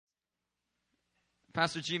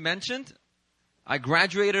Pastor G mentioned, I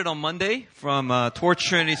graduated on Monday from Torch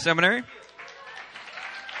Trinity Seminary.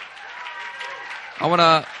 I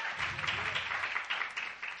want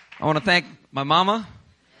to thank my mama,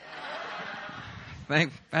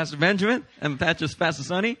 thank Pastor Benjamin, and Pastor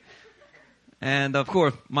Sonny, and of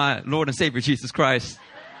course, my Lord and Savior, Jesus Christ.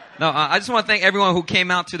 Now, I just want to thank everyone who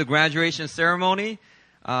came out to the graduation ceremony.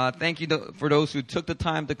 Thank you for those who took the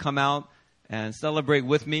time to come out and celebrate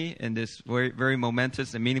with me in this very, very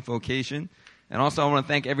momentous and meaningful occasion. And also, I want to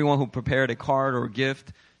thank everyone who prepared a card or a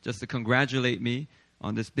gift just to congratulate me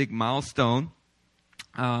on this big milestone.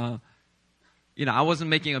 I wasn't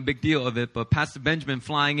making a big deal of it, but Pastor Benjamin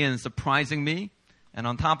flying in and surprising me. And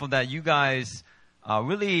on top of that, you guys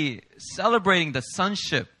really celebrating the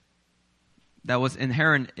sonship that was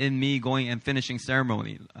inherent in me going and finishing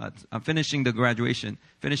ceremony. I'm finishing the graduation,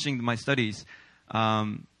 finishing my studies.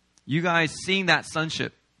 You guys seeing that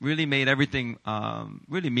sonship really made everything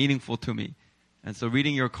really meaningful to me. And so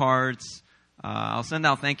reading your cards, I'll send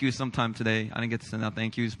out thank yous sometime today. I didn't get to send out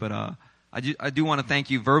thank yous, but I do want to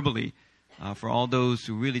thank you verbally for all those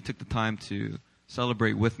who really took the time to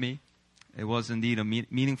celebrate with me. It was indeed a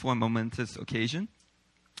meaningful and momentous occasion.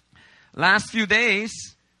 Last few days,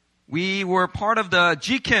 we were part of the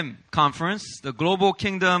GKIM conference, the Global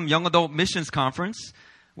Kingdom Young Adult Missions Conference,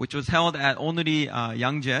 which was held at Onuri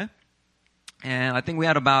Yangjae. And I think we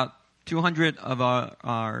had about 200 of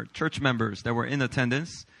our church members that were in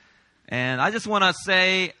attendance. And I just want to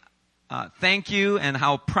say thank you and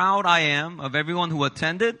how proud I am of everyone who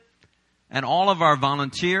attended and all of our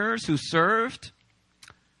volunteers who served.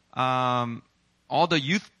 All the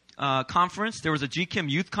youth conference. There was a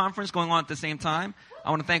GKIM youth conference going on at the same time.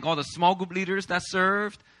 I want to thank all the small group leaders that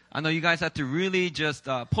served. I know you guys had to really just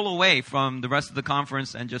pull away from the rest of the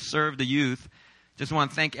conference and just serve the youth. Just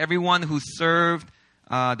want to thank everyone who served.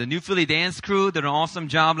 The New Philly Dance Crew did an awesome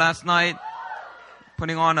job last night,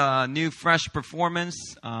 putting on a new, fresh performance,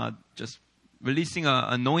 just releasing an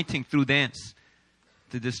anointing through dance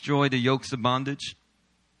to destroy the yokes of bondage.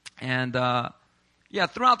 And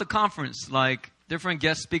throughout the conference, like different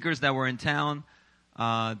guest speakers that were in town,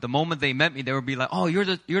 the moment they met me, they would be like, "Oh, you're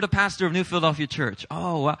the pastor of New Philadelphia Church.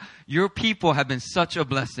 Oh, wow. Your people have been such a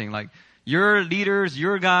blessing. Like your leaders,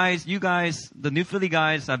 you guys, the New Philly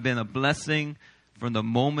guys have been a blessing from the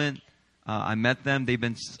moment I met them. They've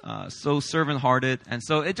been so servant-hearted, and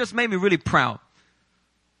so it just made me really proud.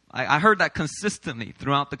 I heard that consistently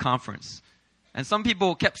throughout the conference, and some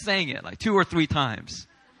people kept saying it like 2 or 3 times.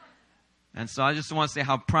 And so I just want to say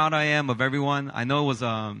how proud I am of everyone. I know it was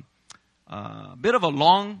a bit of a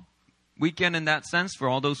long weekend in that sense for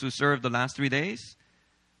all those who served the last 3 days.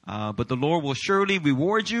 But the Lord will surely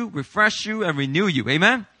reward you, refresh you, and renew you.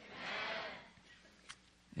 Amen?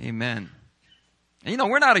 Amen. And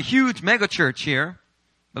we're not a huge mega church here.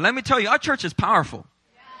 But let me tell you, our church is powerful.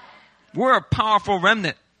 We're a powerful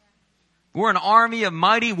remnant. We're an army of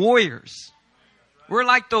mighty warriors. We're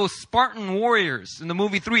like those Spartan warriors in the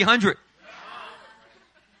movie 300.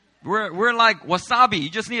 We're like wasabi. You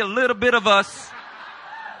just need a little bit of us.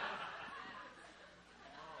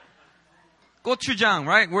 Gochujang,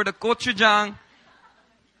 right? We're the gochujang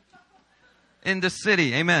in the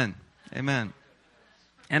city. Amen. Amen.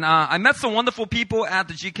 And I met some wonderful people at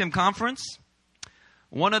the GKIM conference.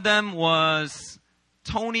 One of them was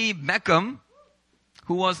Tony Beckham,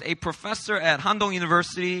 who was a professor at Handong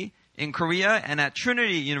University in Korea and at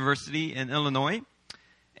Trinity University in Illinois.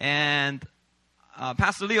 And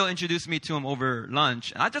Pastor Leo introduced me to him over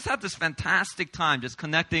lunch. And I just had this fantastic time just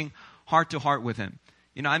connecting heart to heart with him.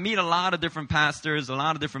 I meet a lot of different pastors, a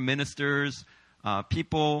lot of different ministers,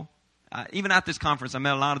 people. Even at this conference, I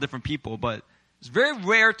met a lot of different people. But it's very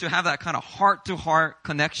rare to have that kind of heart-to-heart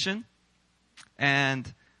connection.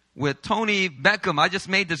 And with Tony Beckham, I just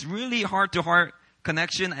made this really heart-to-heart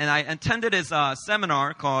connection. And I attended his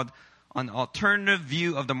seminar called An Alternative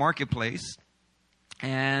View of the Marketplace.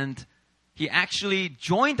 And he actually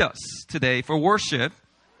joined us today for worship.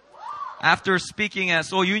 After speaking at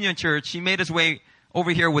Seoul Union Church, he made his way over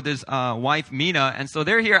here with his wife, Mina. And so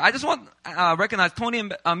they're here. I just want to recognize Tony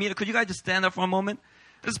and Mina. Could you guys just stand up for a moment?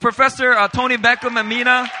 This is Professor Tony Beckham and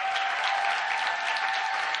Mina.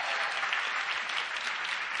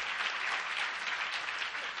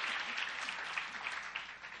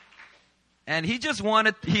 And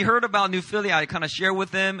he heard about New Philly. I kind of shared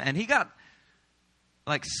with him. And he got,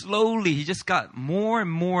 slowly, he just got more and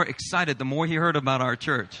more excited the more he heard about our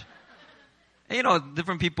church. And,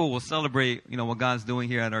 different people will celebrate, what God's doing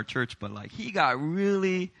here at our church. But, he got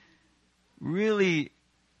really, really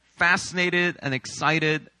fascinated and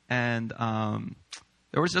excited and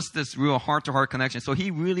There was just this real heart-to-heart connection. So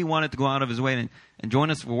he really wanted to go out of his way and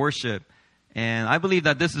join us for worship. And I believe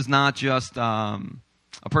that this is not just a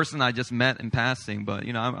person I just met in passing, but,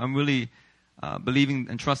 I'm really believing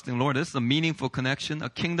and trusting the Lord. This is a meaningful connection, a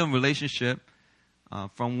kingdom relationship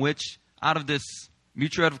from which, out of this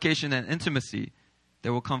mutual edification and intimacy,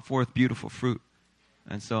 there will come forth beautiful fruit.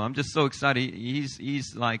 And so I'm just so excited.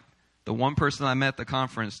 He's like the one person I met at the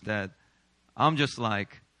conference that I'm just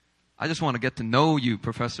like, I just want to get to know you,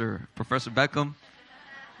 Professor Beckham.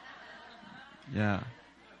 Yeah.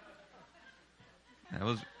 It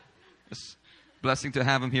was a blessing to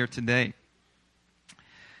have him here today.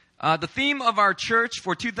 The theme of our church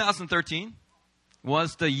for 2013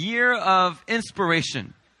 was the year of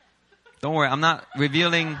inspiration. Don't worry, I'm not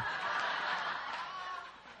revealing.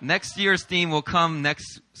 Next year's theme will come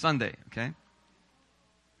next Sunday, okay?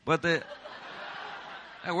 But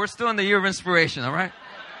we're still in the year of inspiration, all right?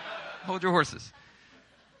 Hold your horses.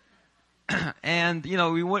 And,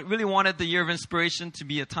 we really wanted the year of inspiration to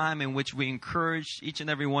be a time in which we encourage each and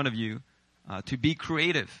every one of you to be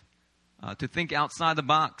creative, to think outside the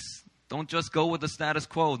box. Don't just go with the status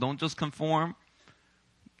quo. Don't just conform.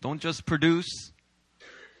 Don't just produce.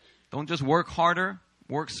 Don't just work harder.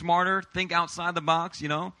 Work smarter, think outside the box,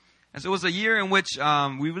 And so it was a year in which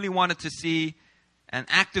we really wanted to see and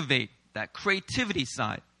activate that creativity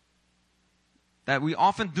side that we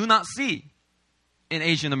often do not see in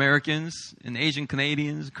Asian Americans, in Asian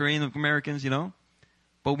Canadians, Korean Americans,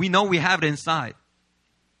 But we know we have it inside.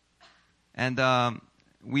 And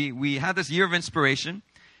we had this year of inspiration.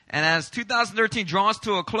 And as 2013 draws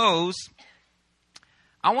to a close,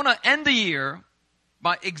 I want to end the year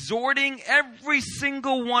by exhorting every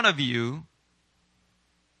single one of you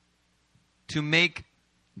to make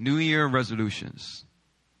New Year resolutions.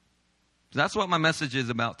 That's what my message is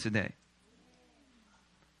about today.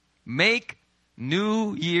 Make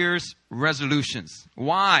New Year's resolutions.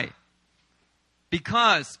 Why?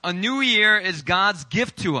 Because a new year is God's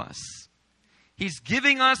gift to us. He's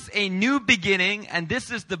giving us a new beginning, and this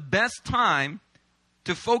is the best time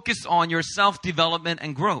to focus on your self-development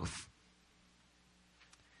and growth.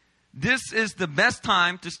 This is the best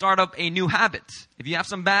time to start up a new habit. If you have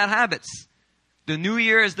some bad habits, the new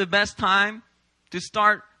year is the best time to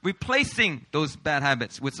start replacing those bad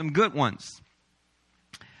habits with some good ones.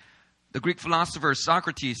 The Greek philosopher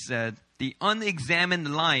Socrates said, "The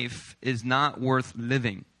unexamined life is not worth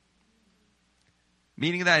living."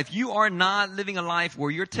 Meaning that if you are not living a life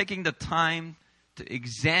where you're taking the time to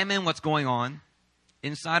examine what's going on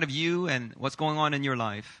inside of you and what's going on in your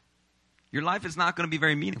life is not going to be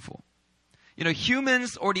very meaningful.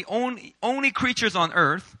 Humans are the only creatures on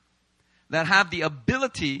earth that have the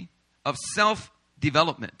ability of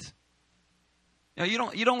self-development.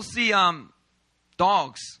 You don't see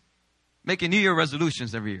dogs making New Year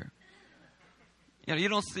resolutions every year. You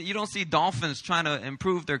don't see dolphins trying to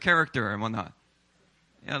improve their character and whatnot.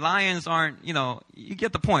 Lions aren't. You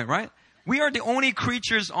get the point, right? We are the only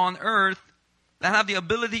creatures on earth that have the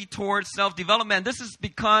ability towards self-development. This is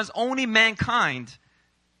because only mankind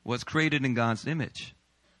was created in God's image.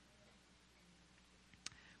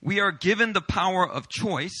 We are given the power of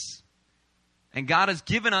choice, and God has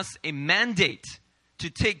given us a mandate to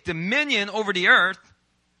take dominion over the earth,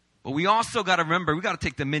 but we also got to remember, we got to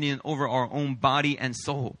take dominion over our own body and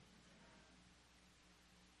soul.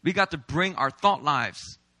 We got to bring our thought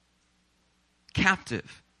lives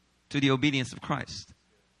captive to the obedience of Christ.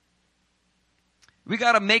 We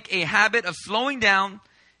got to make a habit of slowing down,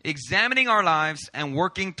 examining our lives, and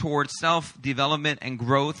working towards self-development and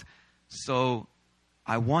growth. So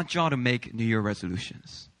I want y'all to make New Year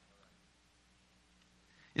resolutions.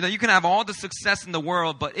 You can have all the success in the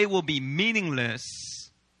world, but it will be meaningless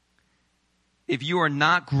if you are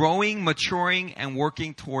not growing, maturing, and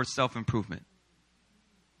working towards self-improvement.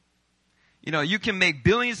 You can make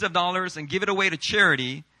billions of dollars and give it away to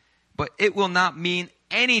charity, but it will not mean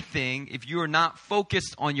anything if you are not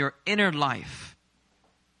focused on your inner life,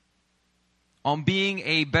 on being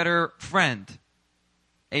a better friend,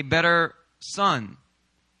 a better son,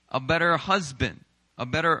 a better husband, a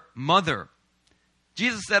better mother.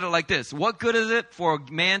 Jesus said it like this: what good is it for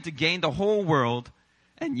a man to gain the whole world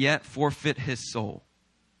and yet forfeit his soul?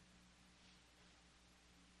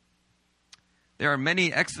 There are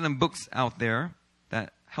many excellent books out there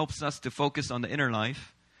that helps us to focus on the inner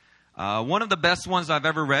life. One of the best ones I've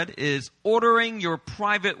ever read is Ordering Your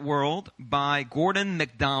Private World by Gordon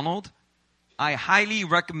MacDonald. I highly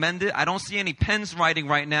recommend it. I don't see any pens writing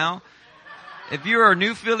right now. If you're a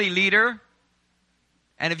New Philly leader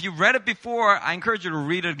And if you read it before, I encourage you to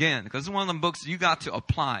read it again, because it's one of them books you got to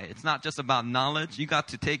apply. It's not just about knowledge. You got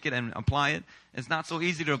to take it and apply it. It's not so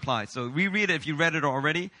easy to apply. So reread it if you read it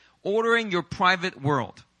already. Ordering Your Private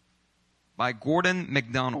World by Gordon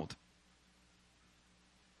MacDonald.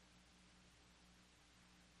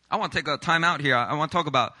 I want to take a time out here. I want to talk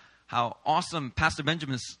about how awesome Pastor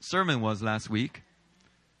Benjamin's sermon was last week.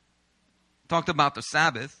 Talked about the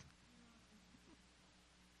Sabbath.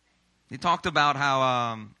 He talked about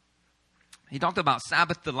how, he talked about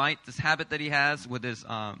Sabbath delight, this habit that he has with his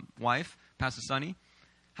wife, Pastor Sonny.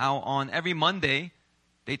 How on every Monday,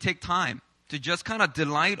 they take time to just kind of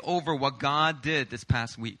delight over what God did this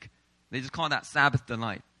past week. They just call that Sabbath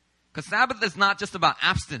delight. Because Sabbath is not just about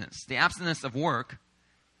abstinence, the abstinence of work.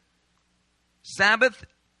 Sabbath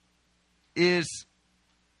is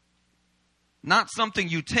not something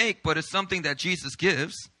you take, but it's something that Jesus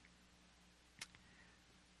gives.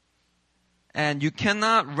 And you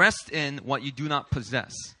cannot rest in what you do not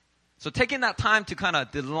possess. So taking that time to kind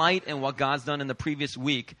of delight in what God's done in the previous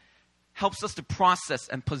week helps us to process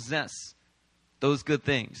and possess those good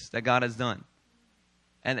things that God has done.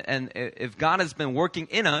 And if God has been working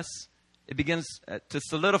in us, it begins to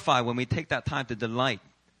solidify when we take that time to delight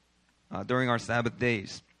during our Sabbath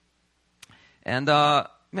days. And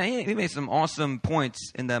man, he made some awesome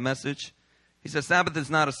points in that message. He said Sabbath is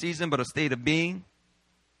not a season, but a state of being.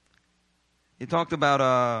 He talked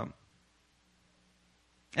about,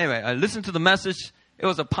 anyway, I listened to the message. It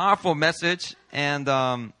was a powerful message. And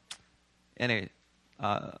anyway,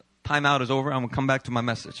 time out is over. I'm going to come back to my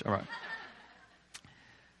message. All right.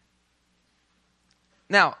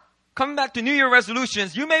 Now, coming back to New Year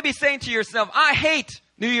resolutions, you may be saying to yourself, I hate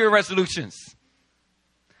New Year resolutions.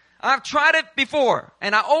 I've tried it before,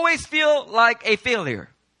 and I always feel like a failure.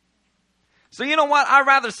 So you know what? I'd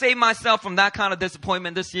rather save myself from that kind of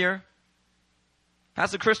disappointment this year.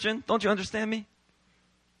 Pastor Christian, don't you understand me?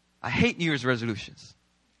 I hate New Year's resolutions.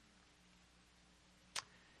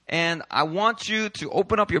 And I want you to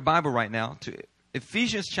open up your Bible right now to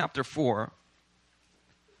Ephesians chapter 4.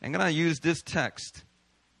 I'm going to use this text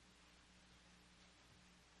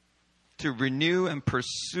to renew and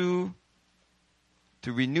pursue,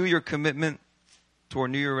 to renew your commitment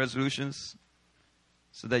toward New Year resolutions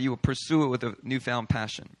so that you will pursue it with a newfound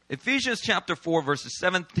passion. Ephesians chapter 4, verses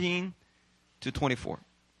 17 to 24.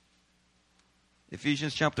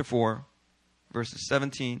 Ephesians chapter 4, verses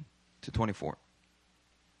 17 to 24.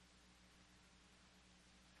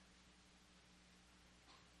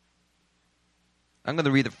 I'm going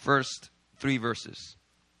to read the first 3 verses.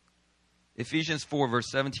 Ephesians 4,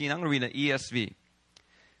 verse 17. I'm going to read an ESV.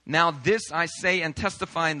 Now this I say and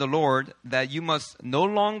testify in the Lord, that you must no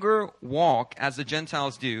longer walk as the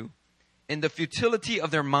Gentiles do, in the futility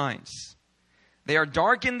of their minds. They are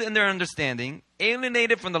darkened in their understanding,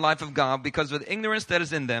 alienated from the life of God because of the ignorance that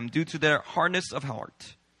is in them due to their hardness of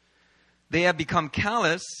heart. They have become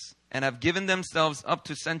callous and have given themselves up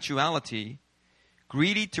to sensuality,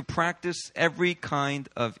 greedy to practice every kind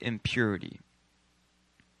of impurity.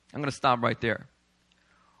 I'm going to stop right there.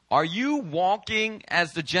 Are you walking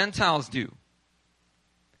as the Gentiles do?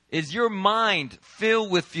 Is your mind filled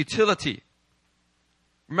with futility?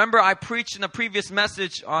 Remember, I preached in a previous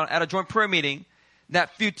message at a joint prayer meeting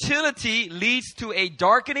that futility leads to a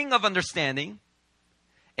darkening of understanding,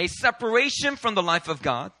 a separation from the life of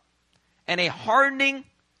God, and a hardening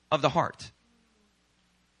of the heart.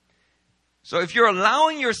 So if you're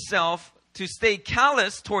allowing yourself to stay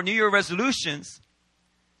callous toward New Year resolutions,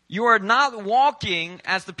 you are not walking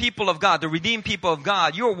as the people of God, the redeemed people of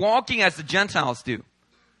God. You are walking as the Gentiles do.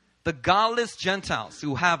 The godless Gentiles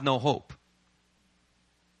who have no hope.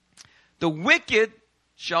 The wicked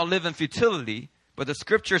shall live in futility, but the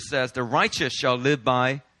scripture says the righteous shall live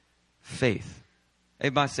by faith.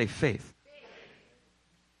 Everybody say faith.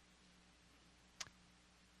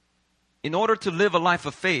 In order to live a life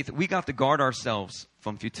of faith, we got to guard ourselves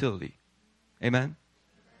from futility. Amen?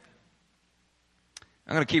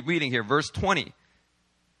 I'm going to keep reading here. Verse 20.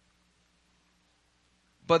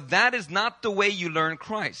 But that is not the way you learn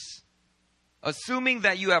Christ. Assuming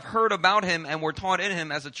that you have heard about him and were taught in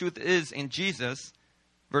him as the truth is in Jesus.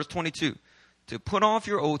 Verse 22. To put off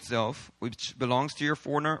your old self, which belongs to your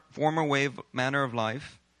former manner of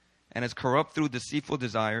life, and is corrupt through deceitful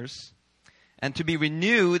desires, and to be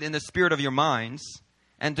renewed in the spirit of your minds,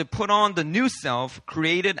 and to put on the new self,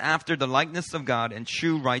 created after the likeness of God in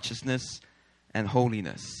true righteousness and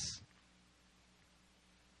holiness.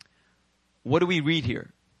 What do we read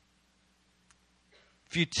here?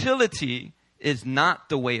 Futility is not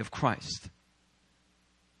the way of Christ.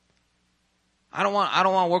 I don't want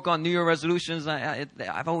to work on New Year resolutions.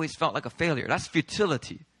 I've always felt like a failure. That's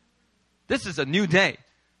futility. This is a new day.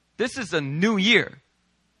 This is a new year.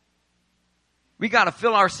 We got to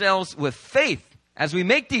fill ourselves with faith as we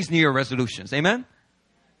make these New Year resolutions. Amen?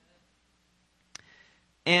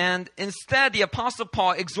 And instead, the Apostle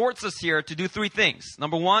Paul exhorts us here to do three things.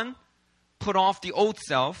 Number one, put off the old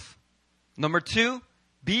self. Number two,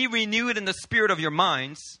 be renewed in the spirit of your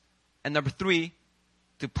minds. And number three,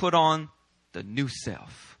 to put on the new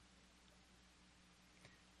self.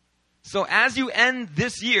 So as you end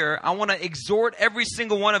this year, I want to exhort every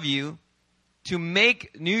single one of you to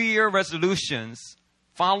make New Year resolutions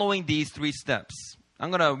following these three steps.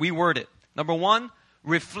 I'm going to reword it. Number one,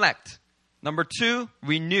 reflect. Number two,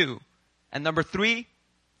 renew. And number three,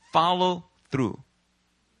 follow through.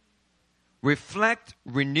 Reflect,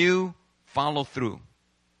 renew, follow through.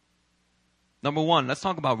 Number one, let's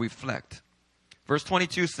talk about reflect. Verse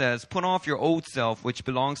 22 says, put off your old self, which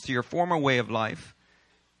belongs to your former way of life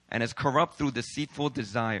and is corrupt through deceitful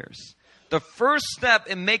desires. The first step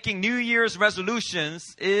in making New Year's resolutions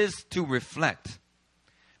is to reflect.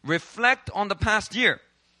 Reflect on the past year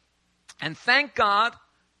and thank God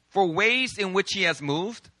for ways in which He has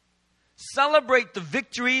moved. Celebrate the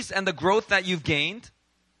victories and the growth that you've gained.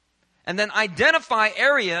 And then identify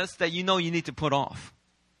areas that you know you need to put off.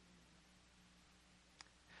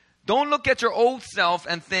 Don't look at your old self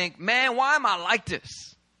and think, man, why am I like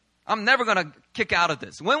this? I'm never going to kick out of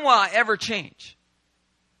this. When will I ever change?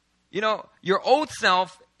 You know, your old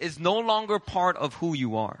self is no longer part of who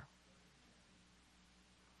you are.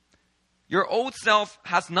 Your old self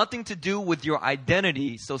has nothing to do with your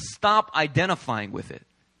identity, so stop identifying with it.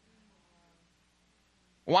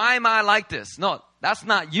 Why am I like this? No, that's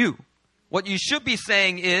not you. What you should be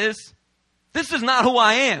saying is, this is not who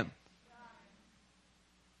I am.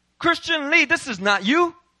 Christian Lee, this is not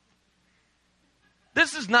you.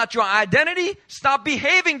 This is not your identity. Stop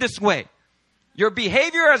behaving this way. Your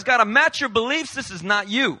behavior has got to match your beliefs. This is not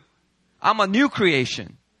you. I'm a new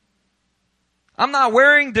creation. I'm not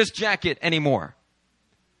wearing this jacket anymore.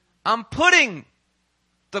 I'm putting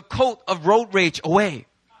the coat of road rage away.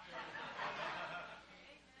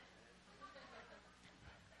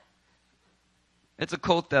 It's a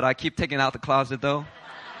coat that I keep taking out the closet though.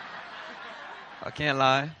 I can't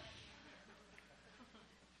lie.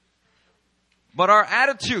 But our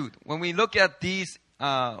attitude, when we look at these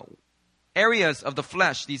areas of the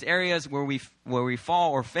flesh, these areas where we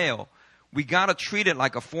fall or fail, we got to treat it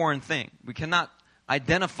like a foreign thing. We cannot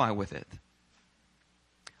identify with it.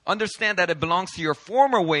 Understand that it belongs to your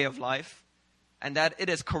former way of life and that it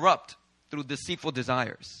is corrupt through deceitful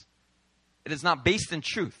desires. It is not based in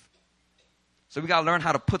truth. So we got to learn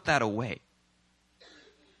how to put that away.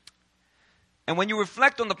 And when you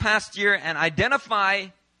reflect on the past year and identify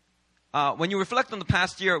when you reflect on the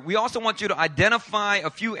past year, we also want you to identify a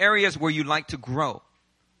few areas where you'd like to grow.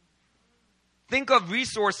 Think of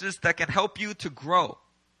resources that can help you to grow.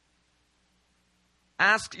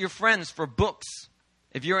 Ask your friends for books.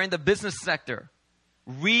 If you're in the business sector,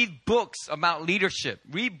 read books about leadership.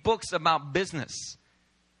 Read books about business.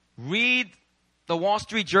 Read the Wall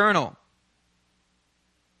Street Journal.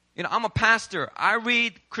 You know, I'm a pastor. I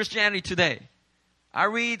read Christianity Today. I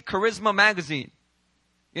read Charisma Magazine.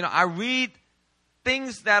 You know, I read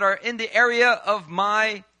things that are in the area of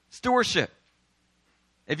my stewardship.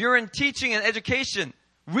 If you're in teaching and education,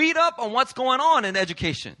 read up on what's going on in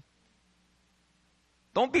education.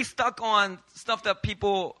 Don't be stuck on stuff that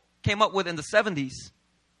people came up with in the 70s.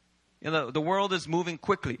 You know, the world is moving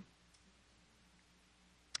quickly.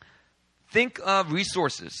 Think of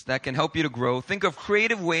resources that can help you to grow. Think of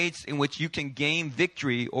creative ways in which you can gain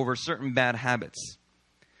victory over certain bad habits.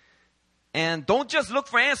 And don't just look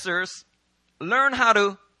for answers. Learn how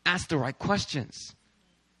to ask the right questions.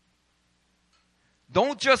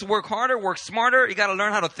 Don't just work harder, work smarter. You got to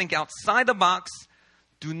learn how to think outside the box.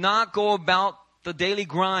 Do not go about the daily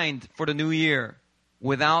grind for the new year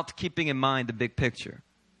without keeping in mind the big picture.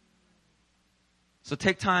 So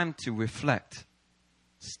take time to reflect.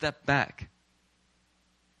 Step back.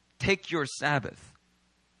 Take your Sabbath.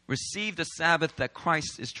 Receive the Sabbath that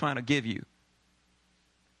Christ is trying to give you.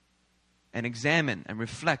 And examine and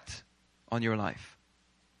reflect on your life.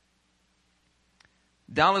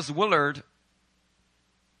 Dallas Willard,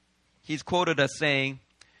 he's quoted as saying,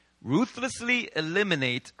 ruthlessly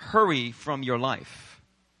eliminate hurry from your life.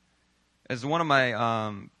 As one of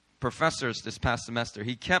my professors this past semester,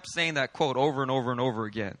 he kept saying that quote over and over and over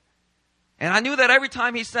again. And I knew that every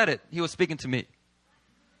time he said it, he was speaking to me.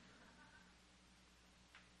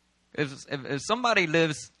 If somebody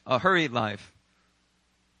lives a hurried life,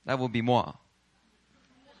 that will be moi.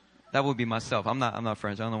 That would be myself. I'm not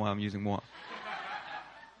French. I don't know why I'm using moi.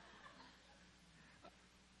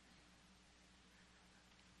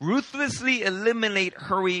 Ruthlessly eliminate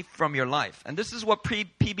hurry from your life. And this is what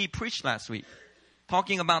PB preached last week,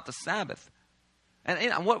 talking about the Sabbath.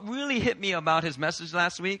 And what really hit me about his message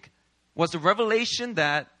last week was the revelation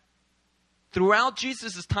that throughout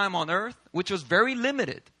Jesus' time on earth, which was very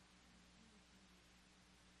limited.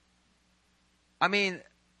 I mean,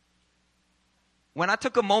 when I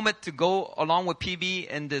took a moment to go along with PB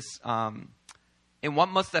in this, in what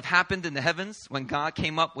must have happened in the heavens when God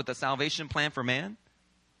came up with a salvation plan for man,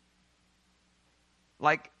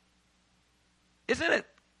 like, isn't it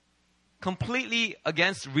completely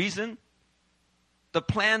against reason, the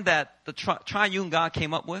plan that the triune God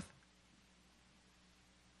came up with?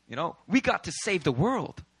 You know, we got to save the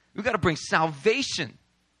world. We got to bring salvation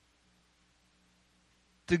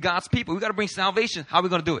to God's people. We got to bring salvation. How are we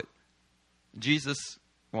going to do it? Jesus,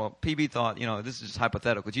 well, PB thought, you know, this is just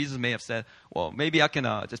hypothetical. Jesus may have said, well, maybe I can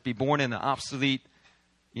just be born in an obsolete,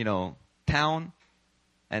 you know, town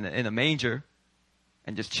and in a manger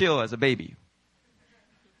and just chill as a baby.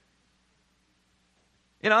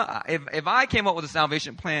 You know, if I came up with a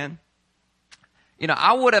salvation plan, you know,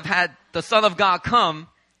 I would have had the Son of God come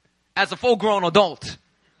as a full-grown adult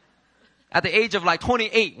at the age of like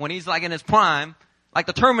 28 when he's like in his prime, like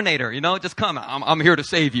the Terminator, you know, just come. I'm here to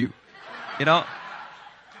save you, you know.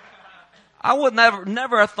 I would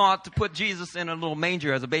never have thought to put Jesus in a little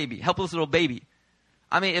manger as a baby, helpless little baby.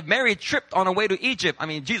 I mean, if Mary tripped on her way to Egypt, I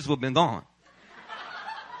mean, Jesus would have been gone.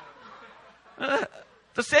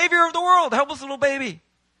 The Savior of the world, helpless little baby.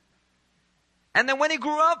 And then when he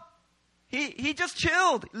grew up, he just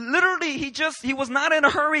chilled. Literally, he was not in a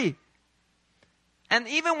hurry. And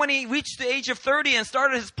even when he reached the age of 30 and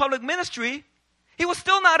started his public ministry, he was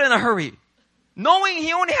still not in a hurry, knowing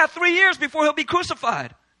he only had 3 years before he'll be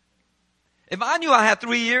crucified. If I knew I had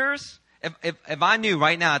 3 years, if I knew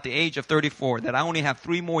right now at the age of 34 that I only have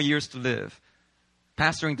 3 more years to live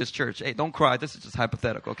pastoring this church, hey, don't cry, this is just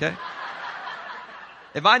hypothetical, okay?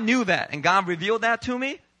 If I knew that and God revealed that to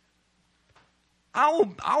me, I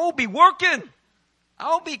will be working. I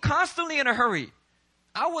will be constantly in a hurry.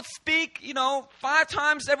 I would speak, you know, 5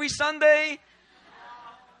 times every Sunday.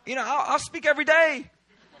 You know, I'll speak every day.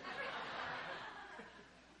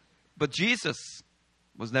 But Jesus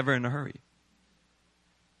was never in a hurry.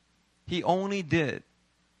 He only did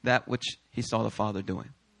that which he saw the Father doing.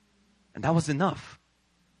 And that was enough.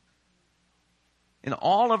 In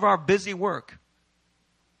all of our busy work,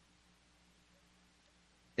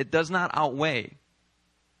 it does not outweigh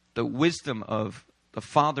the wisdom of the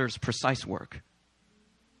Father's precise work.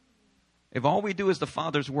 If all we do is the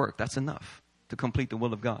Father's work, that's enough to complete the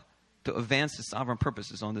will of God, to advance His sovereign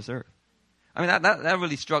purposes on this earth. I mean, that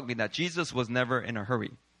really struck me, that Jesus was never in a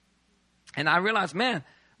hurry. And I realized, man,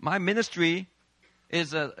 my ministry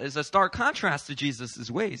is a stark contrast to Jesus'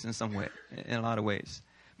 ways in some way, in a lot of ways.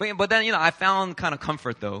 But then, you know, I found kind of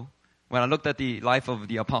comfort, though, when I looked at the life of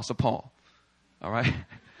the Apostle Paul. All right?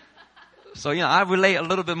 So, you know, I relate a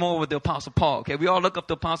little bit more with the Apostle Paul. Okay, we all look up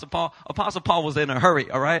to Apostle Paul. Apostle Paul was in a hurry,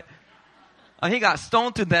 all right? He got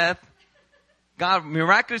stoned to death. God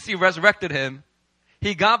miraculously resurrected him.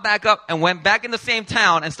 He got back up and went back in the same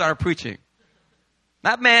town and started preaching.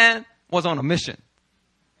 That man was on a mission.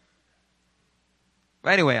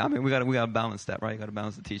 But anyway, I mean, we gotta balance that, right? You gotta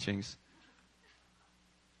balance the teachings.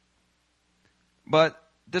 But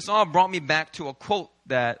this all brought me back to a quote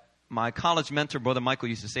that my college mentor, Brother Michael,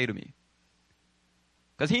 used to say to me.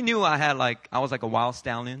 Because he knew I was like a wild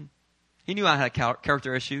stallion. He knew I had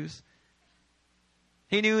character issues.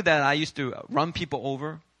 He knew that I used to run people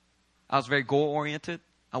over. I was very goal-oriented.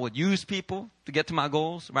 I would use people to get to my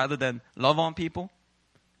goals rather than love on people.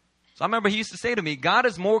 So I remember he used to say to me, God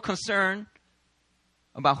is more concerned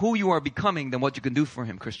about who you are becoming than what you can do for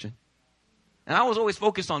Him, Christian. And I was always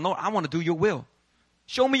focused on, Lord, I want to do your will.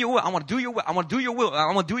 Show me your will. I want to do your will. I want to do your will.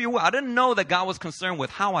 I want to do your will. I didn't know that God was concerned with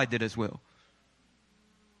how I did His will.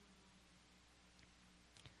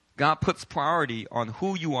 God puts priority on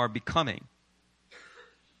who you are becoming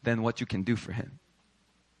than what you can do for Him.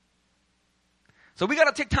 So we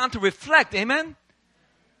got to take time to reflect, amen?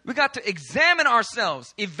 We got to examine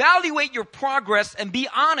ourselves, evaluate your progress, and be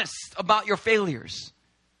honest about your failures.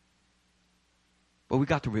 But we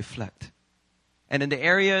got to reflect. And in the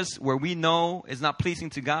areas where we know is not pleasing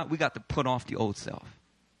to God, we got to put off the old self.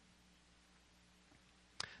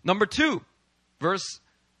 Number 2,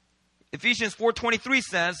 Ephesians 4:23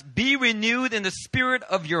 says, be renewed in the spirit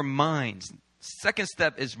of your minds. Second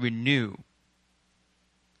step is renew.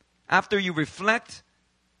 After you reflect,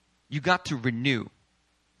 you got to renew.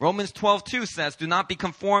 Romans 12:2 says, do not be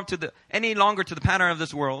conformed any longer to the pattern of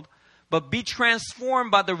this world, but be transformed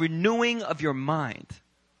by the renewing of your mind.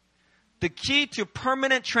 The key to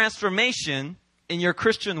permanent transformation in your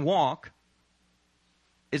Christian walk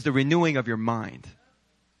is the renewing of your mind.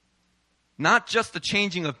 Not just the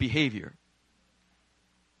changing of behavior.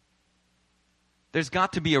 There's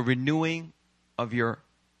got to be a renewing of your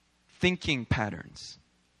thinking patterns.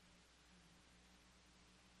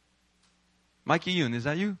 Mikey Yoon, is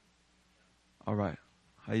that you? All right.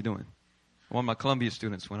 How you doing? One of my Columbia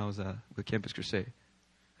students when I was with Campus Crusade.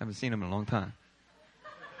 Haven't seen him in a long time.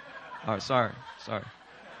 All right, sorry.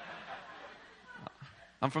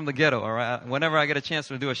 I'm from the ghetto, all right? Whenever I get a chance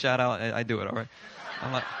to do a shout out, I do it, all right?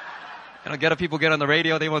 I'm like, ghetto people get on the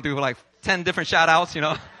radio, they want to do like 10 different shout outs,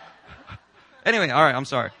 Anyway, all right, I'm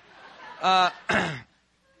sorry.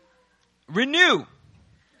 Renew.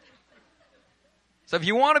 So if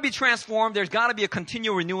you want to be transformed, there's got to be a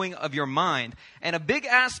continual renewing of your mind. And a big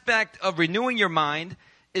aspect of renewing your mind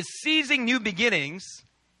is seizing new beginnings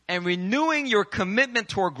and renewing your commitment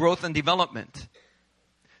toward growth and development.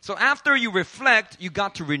 So after you reflect, you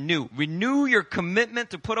got to renew. Renew your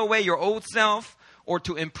commitment to put away your old self or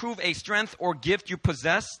to improve a strength or gift you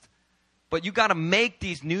possessed. But you got to make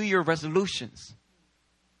these New Year resolutions.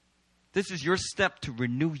 This is your step to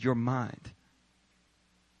renew your mind.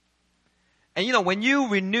 And when you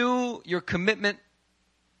renew your commitment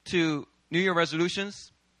to New Year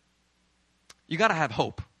resolutions, you got to have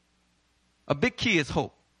hope. A big key is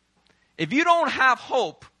hope. If you don't have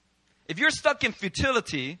hope, if you're stuck in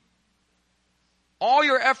futility, all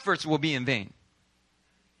your efforts will be in vain.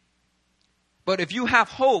 But if you have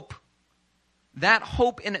hope, that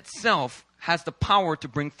hope in itself has the power to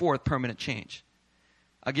bring forth permanent change.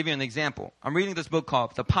 I'll give you an example. I'm reading this book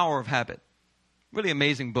called The Power of Habit. Really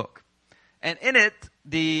amazing book. And in it,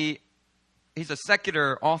 he's a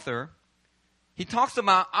secular author. He talks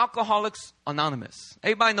about Alcoholics Anonymous.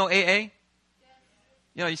 Everybody know AA?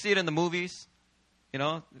 Yes. You see it in the movies.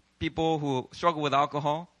 People who struggle with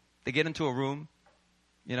alcohol, they get into a room,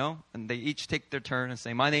 and they each take their turn and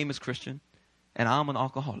say, my name is Christian, and I'm an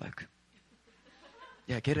alcoholic.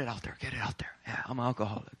 Yeah, get it out there. Yeah, I'm an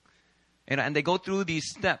alcoholic. And they go through these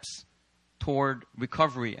steps toward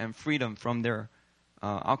recovery and freedom from their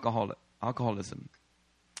alcoholism.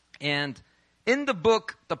 And in the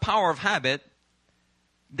book, The Power of Habit,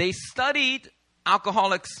 they studied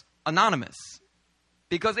Alcoholics Anonymous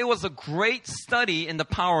because it was a great study in the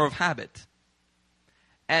power of habit.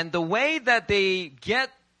 And the way that they get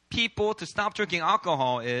people to stop drinking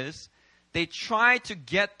alcohol is they try to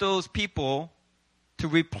get those people to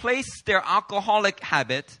replace their alcoholic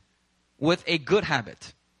habit with a good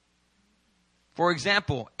habit. For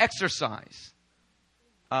example, exercise.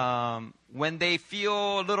 When they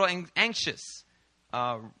feel a little anxious,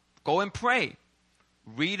 go and pray,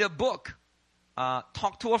 read a book,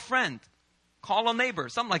 talk to a friend, call a neighbor,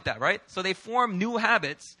 something like that, right? So they form new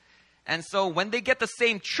habits. And so when they get the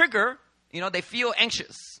same trigger, they feel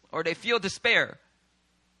anxious or they feel despair,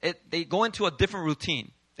 they go into a different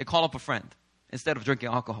routine. They call up a friend instead of drinking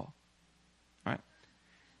alcohol, right?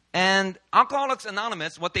 And Alcoholics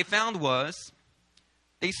Anonymous, what they found was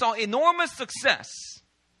they saw enormous success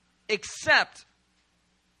except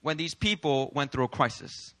when these people went through a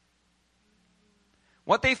crisis.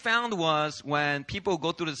 What they found was when people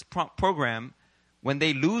go through this program, when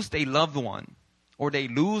they lose a loved one, or they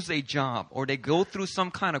lose a job, or they go through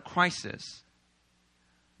some kind of crisis,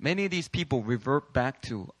 many of these people revert back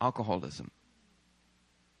to alcoholism.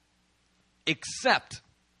 Except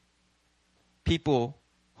people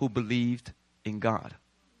who believed in God.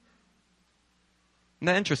 Isn't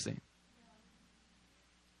that interesting?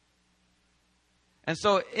 And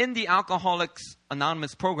so in the Alcoholics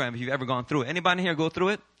Anonymous program, if you've ever gone through it, anybody here go through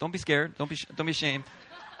it? Don't be scared. Don't be ashamed.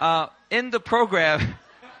 In the program,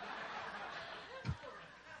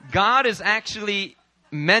 God is actually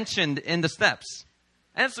mentioned in the steps.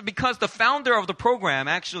 And it's because the founder of the program,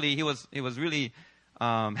 actually, he was really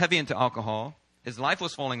heavy into alcohol. His life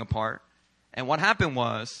was falling apart. And what happened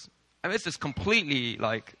was, it's just completely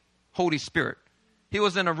like Holy Spirit. He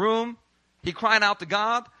was in a room. He cried out to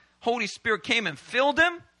God. Holy Spirit came and filled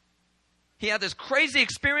him. He had this crazy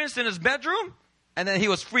experience in his bedroom. And then he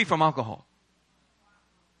was free from alcohol.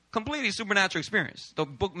 Completely supernatural experience. The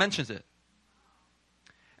book mentions it.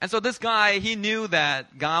 And so this guy, he knew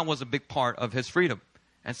that God was a big part of his freedom.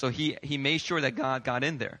 And so he made sure that God got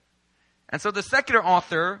in there. And so the secular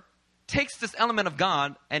author takes this element of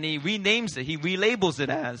God and he renames it. He relabels it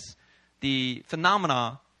as the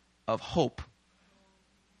phenomena of hope.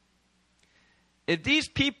 If these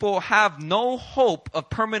people have no hope of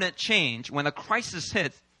permanent change, when a crisis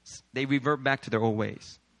hits, they revert back to their old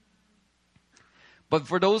ways. But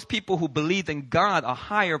for those people who believe in God, a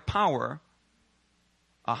higher power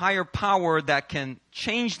that can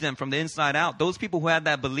change them from the inside out, those people who have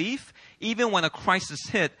that belief, even when a crisis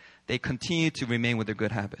hit, they continue to remain with their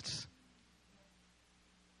good habits.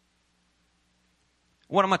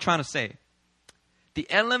 What am I trying to say? The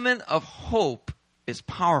element of hope is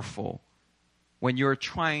powerful when you're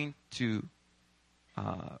trying to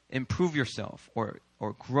improve yourself or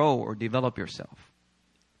grow or develop yourself.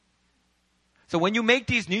 So when you make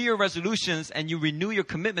these New Year resolutions and you renew your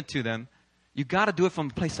commitment to them, you got to do it from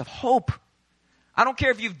a place of hope. I don't care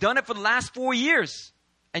if you've done it for the last 4 years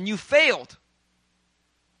and you failed.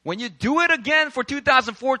 When you do it again for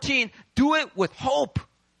 2014, do it with hope.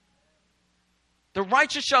 The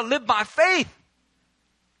righteous shall live by faith.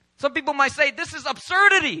 Some people might say, this is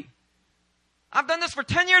absurdity. I've done this for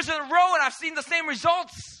 10 years in a row and I've seen the same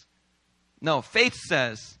results. No, faith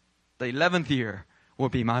says the 11th year will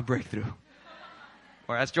be my breakthrough.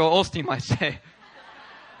 Or as Joel Osteen might say,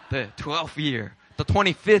 the 12th year, the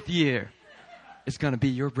 25th year is going to be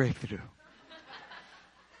your breakthrough.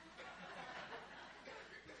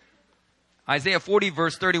 Isaiah 40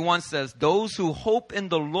 verse 31 says, those who hope in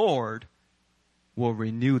the Lord will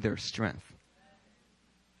renew their strength.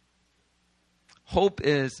 Hope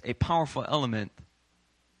is a powerful element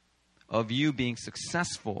of you being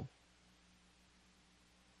successful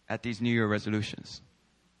at these New Year resolutions.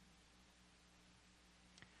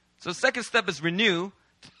 So the second step is renew.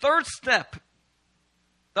 The third step,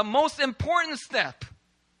 the most important step,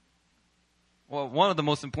 well, one of the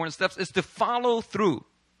most important steps is to follow through.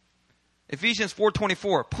 Ephesians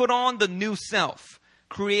 4:24, put on the new self,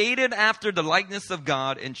 created after the likeness of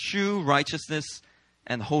God in true righteousness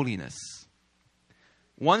and holiness.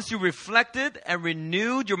 Once you reflected and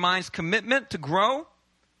renewed your mind's commitment to grow,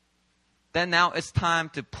 then now it's time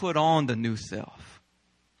to put on the new self.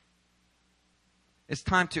 It's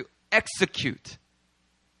time to execute,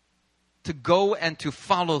 to go and to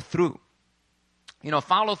follow through. You know,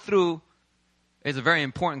 follow through is a very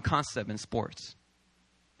important concept in sports.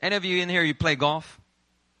 Any of you in here, you play golf?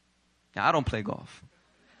 Yeah, I don't play golf.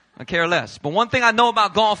 I care less. But one thing I know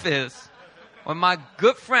about golf is, when my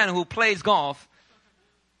good friend who plays golf,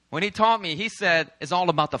 when he taught me, he said, it's all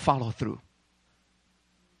about the follow through.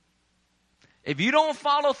 If you don't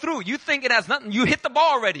follow through, you think it has nothing, you hit the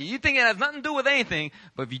ball already. You think it has nothing to do with anything.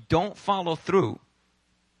 But if you don't follow through,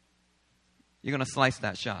 you're going to slice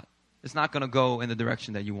that shot. It's not going to go in the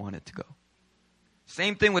direction that you want it to go.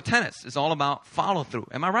 Same thing with tennis. It's all about follow through.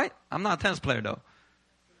 Am I right? I'm not a tennis player though.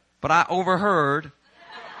 But I overheard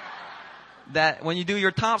that when you do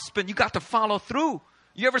your top spin, you got to follow through.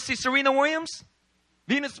 You ever see Serena Williams?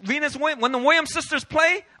 Venus Williams, when the Williams sisters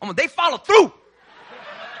play, they follow through.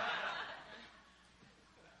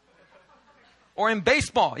 Or in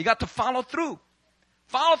baseball, you got to follow through.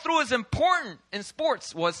 Follow through is important in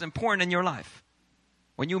sports. What's important in your life?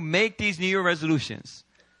 When you make these New Year resolutions,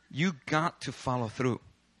 you got to follow through.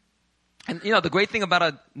 And you know, the great thing about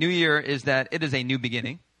a new year is that it is a new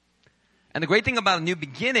beginning. And the great thing about a new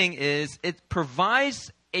beginning is it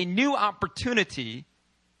provides a new opportunity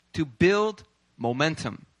to build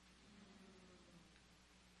momentum.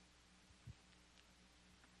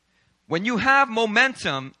 When you have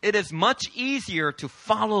momentum, it is much easier to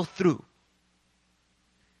follow through.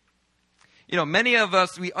 You know, many of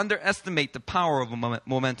us, we underestimate the power of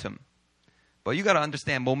momentum. But you got to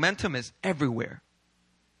understand, momentum is everywhere.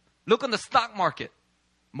 Look on the stock market.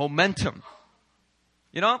 Momentum.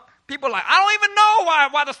 You know, people are like, I don't even know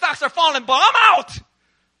why the stocks are falling, but I'm out.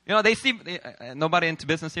 You know, they see, nobody into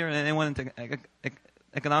business here? Anyone into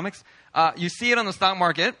economics? You see it on the stock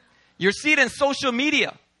market. You see it in social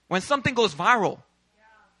media when something goes viral.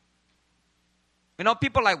 You know,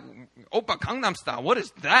 people are like, Oppa Gangnam Style, what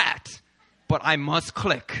is that? But I must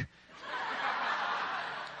click.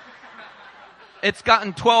 It's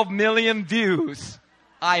gotten 12 million views.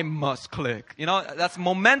 I must click. You know, that's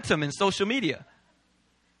momentum in social media.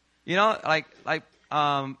 You know,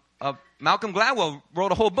 Malcolm Gladwell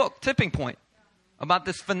wrote a whole book, Tipping Point, about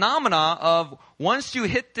this phenomena of once you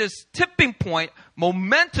hit this tipping point,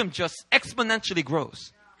 momentum just exponentially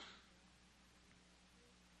grows.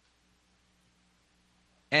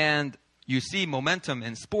 And you see momentum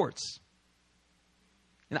in sports.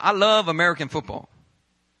 And I love American football.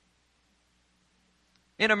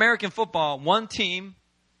 In American football, one team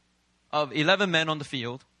of 11 men on the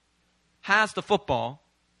field has the football,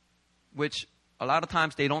 which a lot of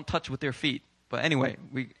times they don't touch with their feet. But anyway,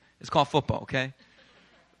 it's called football, okay?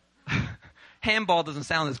 Handball doesn't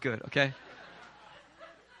sound as good, okay?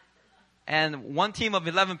 And one team of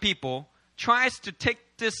 11 people tries to take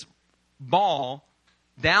this ball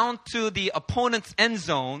down to the opponent's end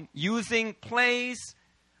zone using plays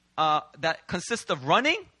that consist of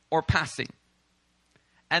running or passing.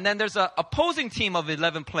 And then there's an opposing team of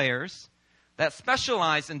 11 players that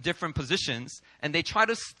specialize in different positions, and they try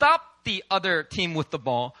to stop the other team with the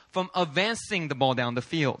ball from advancing the ball down the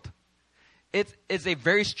field. It is a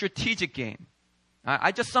very strategic game.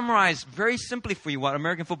 I just summarized very simply for you what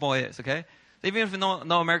American football is, okay? Even if you don't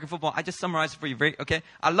know American football, I just summarized it for you, okay?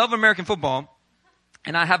 I love American football,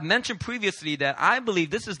 and I have mentioned previously that I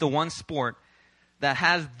believe this is the one sport that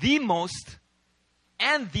has the most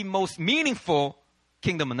and the most meaningful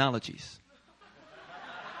kingdom analogies.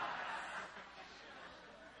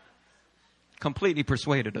 Completely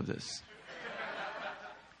persuaded of this.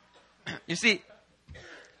 You see,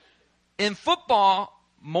 in football,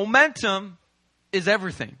 momentum is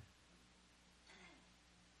everything.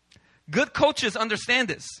 Good coaches understand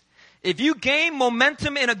this. If you gain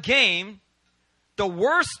momentum in a game, the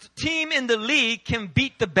worst team in the league can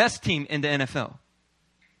beat the best team in the NFL.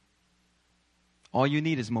 All you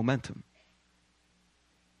need is momentum.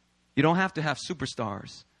 You don't have to have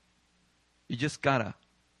superstars. You just gotta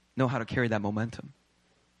know how to carry that momentum.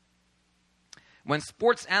 When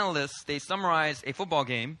sports analysts, they summarize a football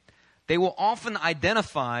game, they will often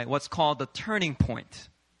identify what's called the turning point.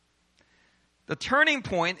 The turning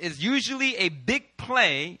point is usually a big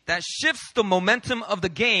play that shifts the momentum of the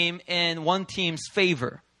game in one team's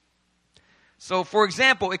favor. So, for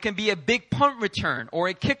example, it can be a big punt return or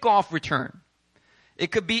a kickoff return.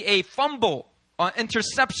 It could be a fumble, an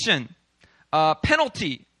interception, a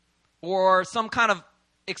penalty, or some kind of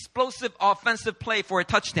explosive offensive play for a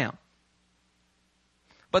touchdown.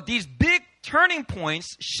 But these big turning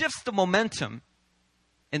points shifts the momentum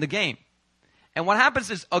in the game. And what happens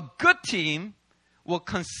is a good team will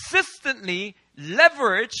consistently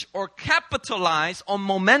leverage or capitalize on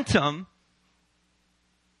momentum,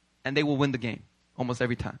 and they will win the game almost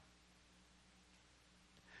every time.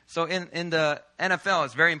 So in the NFL,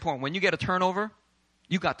 it's very important. When you get a turnover,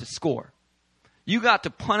 you got to score. You got to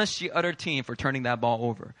punish the other team for turning that ball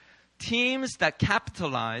over. Teams that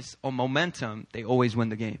capitalize on momentum, they always win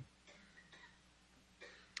the game.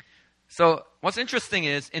 So what's interesting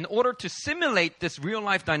is, in order to simulate this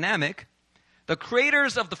real-life dynamic, the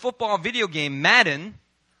creators of the football video game, Madden,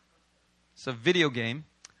 it's a video game,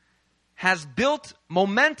 has built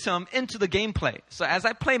momentum into the gameplay. So as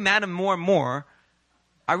I play Madden more and more,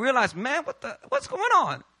 I realize, man, what's going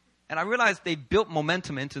on? And I realized they built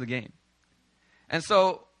momentum into the game. And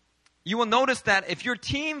so you will notice that if your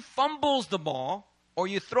team fumbles the ball or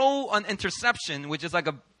you throw an interception, which is like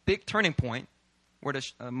a big turning point where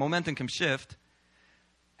the momentum can shift,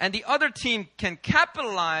 and the other team can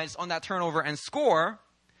capitalize on that turnover and score,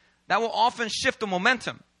 that will often shift the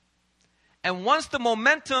momentum. And once the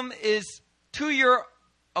momentum is to your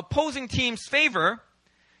opposing team's favor,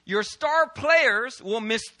 your star players will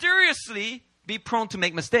mysteriously be prone to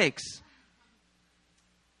make mistakes.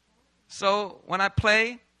 So when I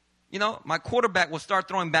play, my quarterback will start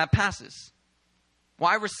throwing bad passes.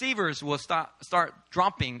 Wide receivers will start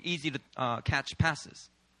dropping easy to catch passes.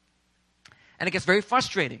 And it gets very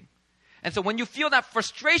frustrating. And so when you feel that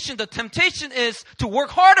frustration, the temptation is to work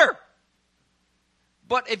harder.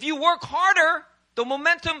 But if you work harder, the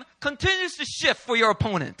momentum continues to shift for your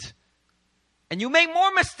opponent. And you make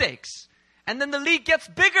more mistakes. And then the lead gets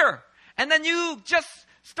bigger. And then you just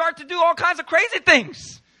start to do all kinds of crazy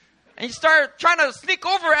things. And you start trying to sneak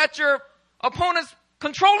over at your opponent's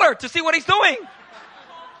controller to see what he's doing.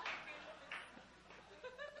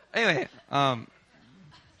 Anyway,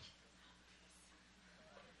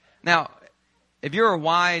 now, if you're a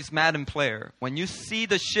wise Madden player, when you see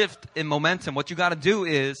the shift in momentum, what you got to do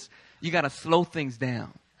is you got to slow things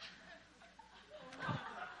down.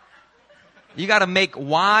 You got to make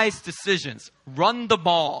wise decisions. Run the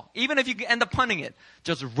ball. Even if you end up punting it,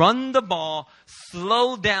 just run the ball,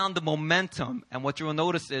 slow down the momentum. And what you will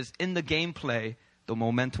notice is in the gameplay, the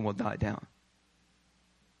momentum will die down.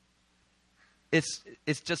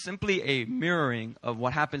 It's just simply a mirroring of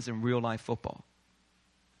what happens in real life football.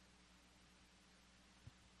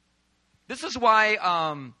 This is why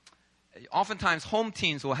oftentimes home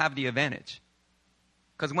teams will have the advantage.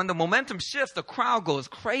 Because when the momentum shifts, the crowd goes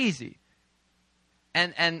crazy.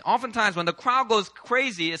 And oftentimes when the crowd goes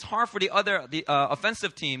crazy, it's hard for the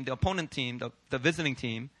offensive team, the opponent team, the visiting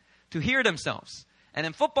team, to hear themselves. And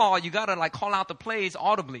in football, you got to call out the plays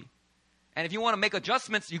audibly. And if you want to make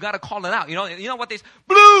adjustments, you got to call it out. You know what they say?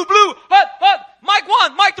 Blue, blue, hut, hut, mic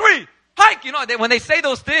 1, mic 3. hike. When they say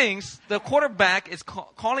those things, the quarterback is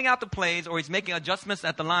calling out the plays or he's making adjustments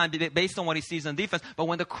at the line based on what he sees on defense. But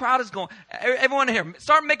when the crowd is going, everyone here,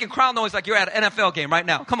 start making crowd noise like you're at an NFL game right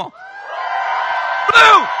now. Come on.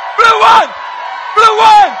 Blue! Blue one! Blue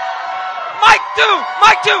one! Mike two!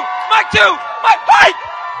 Mike two! Mike two! Mike!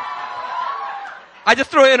 I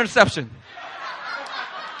just threw an interception.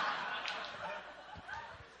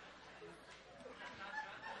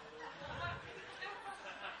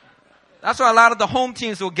 That's why a lot of the home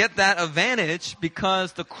teams will get that advantage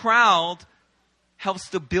because the crowd helps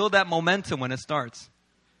to build that momentum when it starts.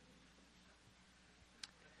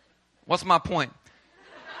 What's my point?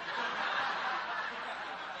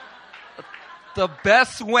 The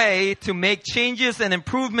best way to make changes and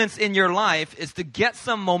improvements in your life is to get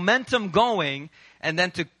some momentum going and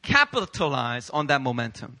then to capitalize on that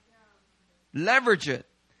momentum. Leverage it.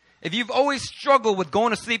 If you've always struggled with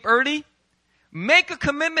going to sleep early, make a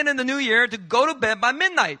commitment in the new year to go to bed by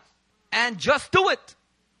midnight and just do it.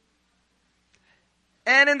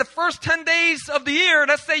 And in the first 10 days of the year,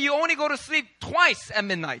 let's say you only go to sleep twice at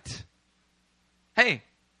midnight. Hey,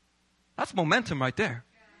 that's momentum right there.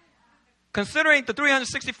 Considering the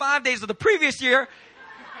 365 days of the previous year,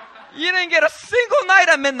 you didn't get a single night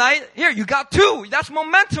at midnight. Here, you got 2. That's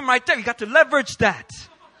momentum right there. You got to leverage that.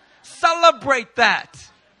 Celebrate that.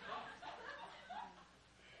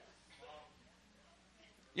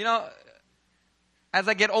 As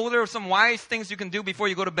I get older, some wise things you can do before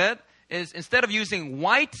you go to bed is instead of using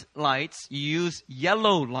white lights, you use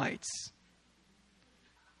yellow lights.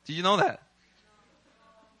 Did you know that?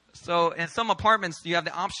 So in some apartments, you have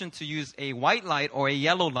the option to use a white light or a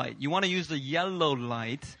yellow light. You want to use the yellow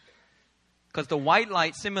light because the white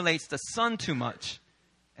light simulates the sun too much.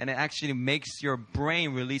 And it actually makes your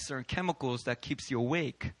brain release certain chemicals that keeps you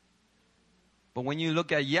awake. But when you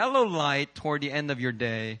look at yellow light toward the end of your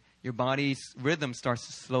day, your body's rhythm starts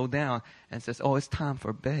to slow down and says, oh, it's time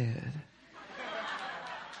for bed.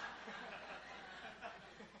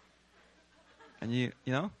 And you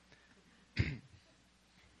know?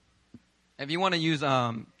 If you want to use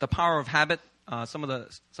the power of habit, some of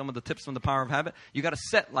the tips from the power of habit, you got to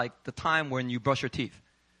set like the time when you brush your teeth.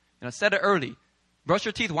 Set it early. Brush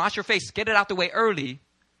your teeth, wash your face, get it out the way early.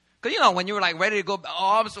 Because, when you're like ready to go,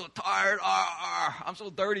 oh, I'm so tired. I'm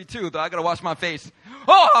so dirty too. I got to wash my face.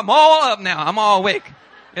 Oh, I'm all up now. I'm all awake.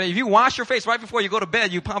 If you wash your face right before you go to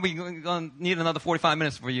bed, you probably going to need another 45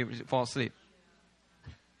 minutes before you fall asleep.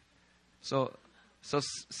 So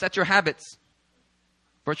set your habits.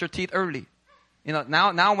 Brush your teeth early.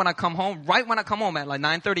 Now when I come home, right when I come home at like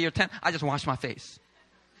 9:30 or 10, I just wash my face.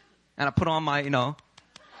 And I put on my,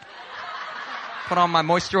 put on my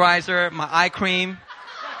moisturizer, my eye cream.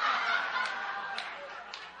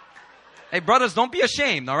 Hey, brothers, don't be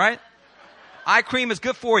ashamed, all right? Eye cream is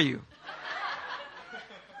good for you.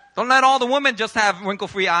 Don't let all the women just have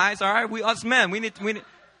wrinkle-free eyes, all right? Us men, we need, when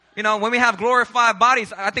we have glorified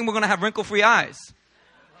bodies, I think we're going to have wrinkle-free eyes.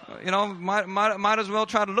 Might as well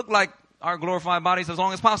try to look like our glorified bodies as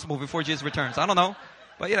long as possible before Jesus returns. I don't know.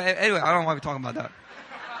 But, anyway, I don't want to be talking about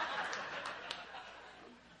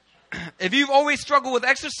that. If you've always struggled with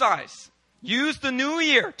exercise, use the new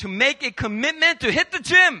year to make a commitment to hit the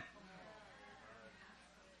gym.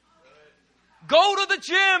 Go to the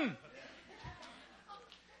gym.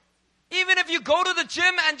 Even if you go to the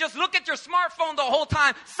gym and just look at your smartphone the whole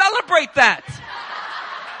time, celebrate that.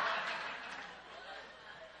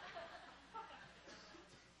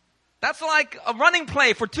 That's like a running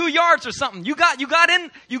play for 2 yards or something. You got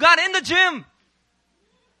in the gym.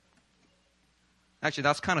 Actually,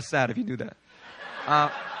 that's kind of sad if you do that.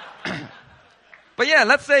 But yeah,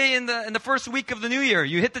 let's say in the first week of the new year,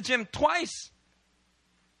 you hit the gym twice.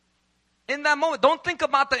 In that moment, don't think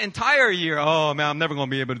about the entire year. Oh man, I'm never going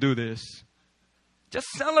to be able to do this. Just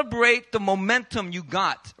celebrate the momentum you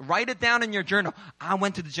got. Write it down in your journal. I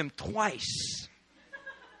went to the gym twice.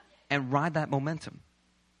 And ride that momentum.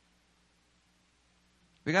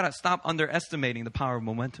 We got to stop underestimating the power of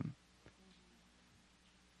momentum.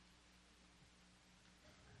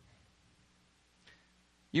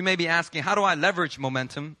 You may be asking, how do I leverage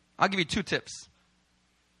momentum? I'll give you 2 tips.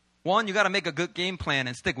 1, you got to make a good game plan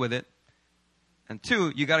and stick with it. And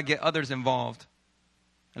 2, you got to get others involved.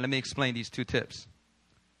 And let me explain these 2 tips.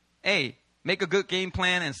 A, make a good game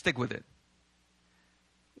plan and stick with it.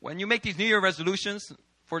 When you make these New Year resolutions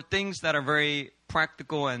for things that are very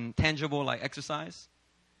practical and tangible like exercise,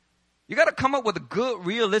 you got to come up with a good,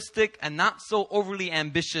 realistic, and not so overly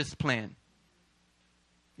ambitious plan.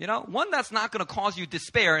 One that's not going to cause you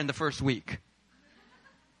despair in the first week.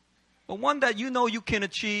 But one that you can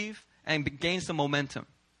achieve and gain some momentum.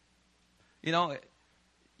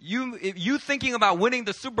 you thinking about winning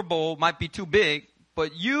the Super Bowl might be too big,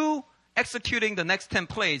 but you executing the next 10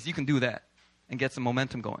 plays, you can do that and get some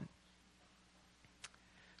momentum going.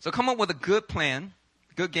 So come up with a good plan,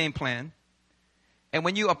 good game plan. And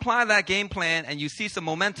when you apply that game plan and you see some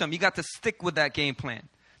momentum, you got to stick with that game plan.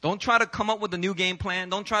 Don't try to come up with a new game plan.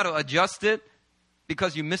 Don't try to adjust it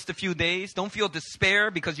because you missed a few days. Don't feel despair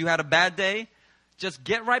because you had a bad day. Just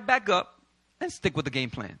get right back up and stick with the game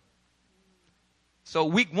plan. So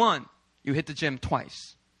week 1, you hit the gym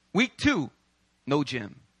twice. Week 2, no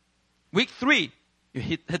gym. Week 3, you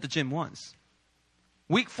hit the gym once.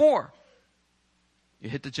 Week 4, you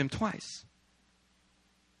hit the gym twice.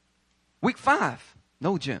 Week 5,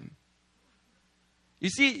 no gym. You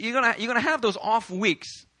see, you're gonna have those off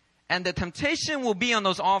weeks, and the temptation will be on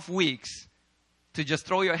those off weeks to just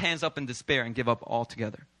throw your hands up in despair and give up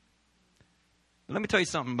altogether. But let me tell you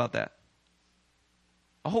something about that.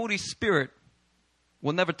 The Holy Spirit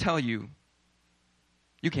will never tell you,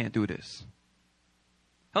 you can't do this.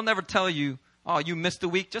 He'll never tell you, oh, you missed a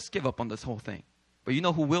week, just give up on this whole thing. But you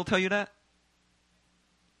know who will tell you that?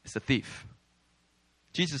 It's the thief.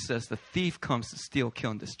 Jesus says the thief comes to steal,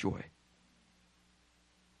 kill, and destroy.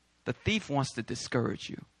 The thief wants to discourage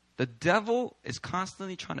you. The devil is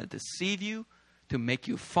constantly trying to deceive you, to make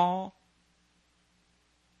you fall,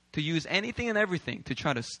 to use anything and everything to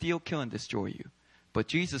try to steal, kill, and destroy you. But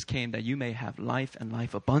Jesus came that you may have life and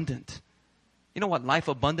life abundant. You know what life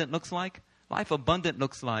abundant looks like? Life abundant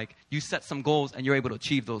looks like you set some goals and you're able to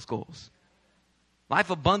achieve those goals. Life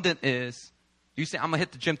abundant is you say, I'm going to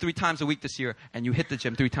hit the gym 3 times a week this year, and you hit the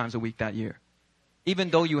gym 3 times a week that year. Even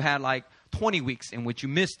though you had like 20 weeks in which you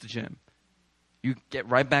missed the gym, you get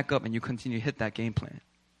right back up and you continue to hit that game plan.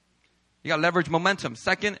 You got to leverage momentum.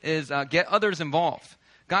 Second is get others involved.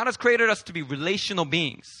 God has created us to be relational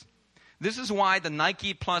beings. This is why the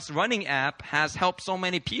Nike Plus running app has helped so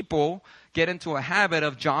many people get into a habit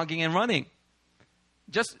of jogging and running.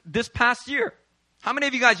 Just this past year, how many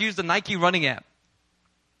of you guys use the Nike running app?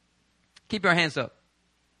 Keep your hands up.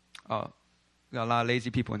 Oh, we got a lot of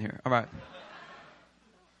lazy people in here. All right.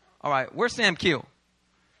 All right, where's Sam Keel?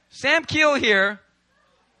 Sam Keel here,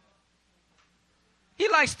 he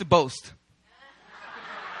likes to boast.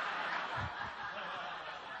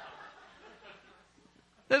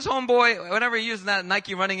 This homeboy, whenever he uses that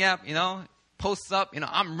Nike running app, posts up,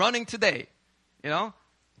 I'm running today,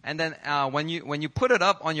 And then when you put it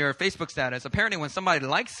up on your Facebook status, apparently when somebody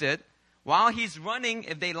likes it, while he's running,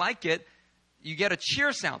 if they like it, you get a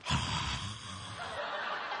cheer sound.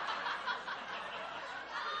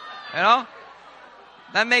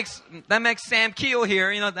 That makes Sam Keel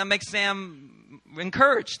here, that makes Sam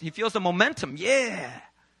encouraged. He feels the momentum. Yeah.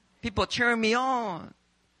 People are cheering me on.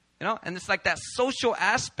 And it's like that social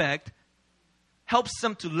aspect helps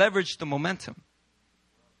them to leverage the momentum.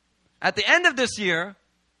 At the end of this year,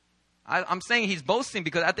 I'm saying he's boasting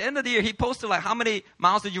because at the end of the year, he posted like, how many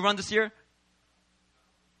miles did you run this year?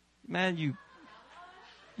 Man, you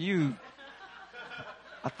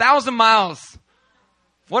 1,000 miles.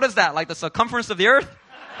 What is that? Like the circumference of the earth?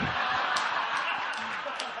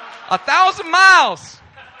 1,000 miles.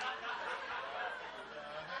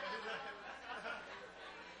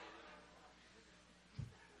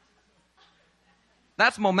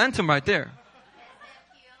 That's momentum right there.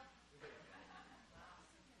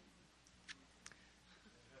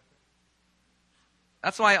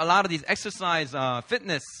 That's why a lot of these exercise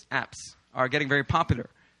fitness apps are getting very popular.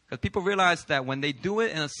 Because people realize that when they do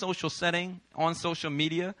it in a social setting, on social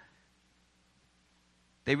media,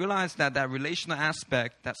 they realize that that relational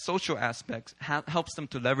aspect, that social aspect, helps them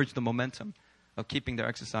to leverage the momentum of keeping their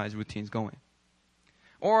exercise routines going.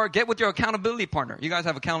 Or get with your accountability partner. You guys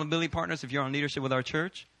have accountability partners if you're on leadership with our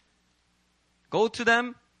church. Go to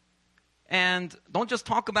them and don't just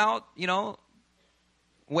talk about,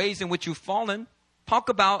 ways in which you've fallen. Talk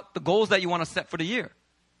about the goals that you want to set for the year.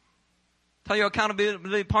 Tell your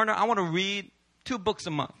accountability partner, I want to read 2 books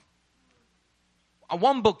a month.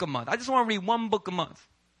 1 book a month. I just want to read 1 book a month.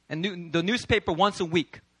 And the newspaper once a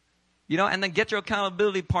week. And then get your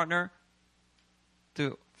accountability partner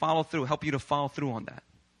to follow through, help you to follow through on that.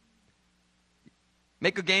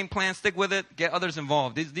 Make a game plan, stick with it, get others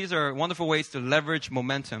involved. These are wonderful ways to leverage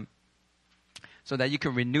momentum so that you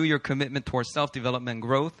can renew your commitment towards self-development and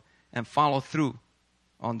growth and follow through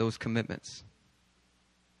on those commitments.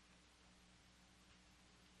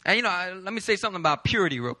 And let me say something about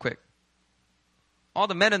purity real quick. All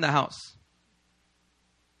the men in the house.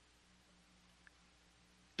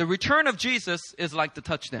 The return of Jesus is like the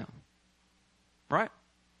touchdown. Right?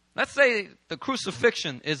 Let's say the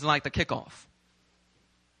crucifixion is like the kickoff.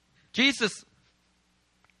 Jesus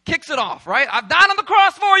kicks it off, right? I've died on the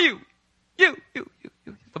cross for you. You.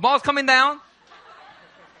 The ball's coming down.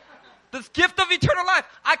 This gift of eternal life.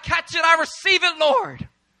 I catch it. I receive it, Lord.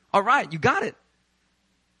 All right, you got it.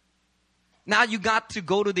 Now you got to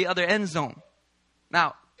go to the other end zone.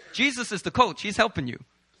 Now, Jesus is the coach. He's helping you.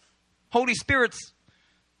 Holy Spirit's,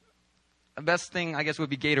 the best thing, I guess, would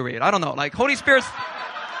be Gatorade. I don't know. Like, Holy Spirit's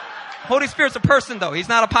a person, though. He's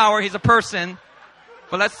not a power. He's a person.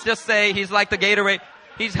 But let's just say he's like the Gatorade.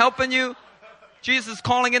 He's helping you. Jesus is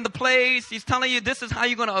calling into place. He's telling you this is how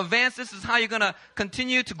you're going to advance. This is how you're going to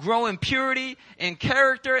continue to grow in purity, in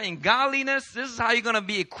character, in godliness. This is how you're going to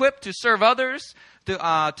be equipped to serve others,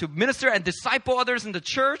 to minister and disciple others in the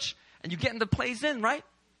church. And you get into plays in, right?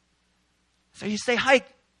 So you say hike.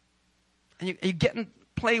 And you get in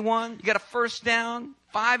play one. You get a first down,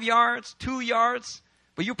 5 yards, 2 yards.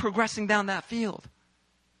 But you're progressing down that field.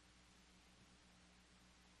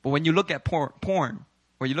 But when you look at porn,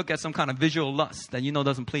 or you look at some kind of visual lust that you know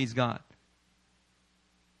doesn't please God,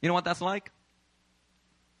 you know what that's like?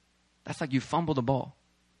 That's like you fumble the ball.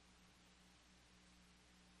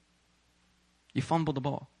 You fumble the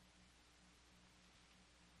ball.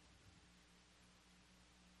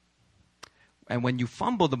 And when you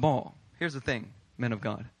fumble the ball, here's the thing, men of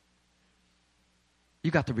God.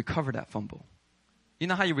 You got to recover that fumble. You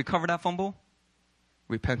know how you recover that fumble?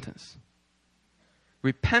 Repentance.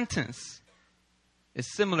 Repentance is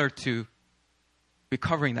similar to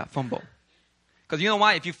recovering that fumble. Because you know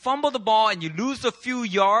why? If you fumble the ball and you lose a few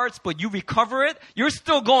yards, but you recover it, you're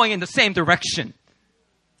still going in the same direction.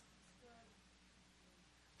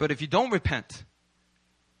 But if you don't repent,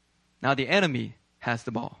 now the enemy has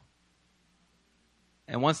the ball.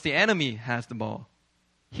 And once the enemy has the ball,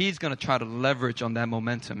 he's going to try to leverage on that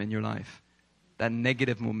momentum in your life. That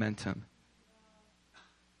negative momentum.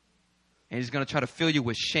 And he's going to try to fill you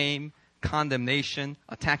with shame, condemnation,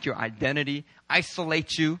 attack your identity,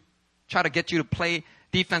 isolate you, try to get you to play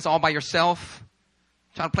defense all by yourself,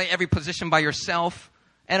 try to play every position by yourself.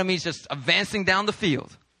 Enemies just advancing down the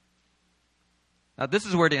field. Now this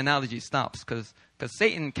is where the analogy stops, because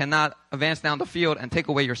Satan cannot advance down the field and take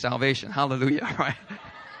away your salvation. Hallelujah, right?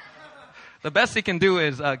 The best he can do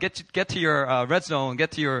is get to your red zone,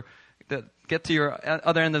 get to your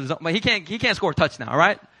other end of the zone, but he can't score a touchdown. All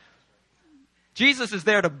right. Jesus is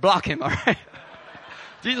there to block him, all right?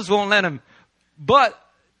 Jesus won't let him. But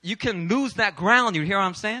you can lose that ground, you hear what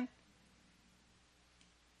I'm saying?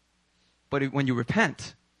 But when you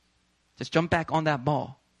repent, just jump back on that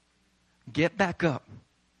ball. Get back up.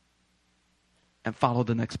 And follow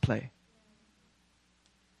the next play.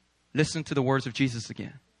 Listen to the words of Jesus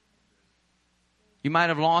again. You might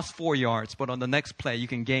have lost 4 yards, but on the next play, you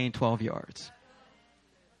can gain 12 yards.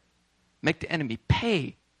 Make the enemy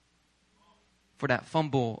pay for that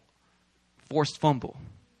fumble, forced fumble.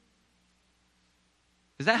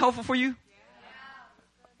 Is that helpful for you? Yeah.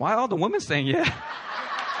 Why are all the women saying yeah?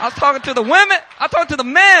 I was talking to the women. I talked to the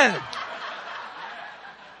men.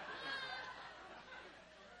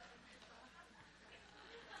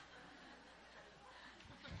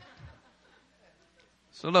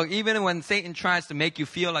 So look, even when Satan tries to make you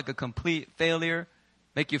feel like a complete failure,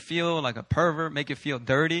 make you feel like a pervert, make you feel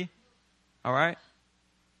dirty, all right?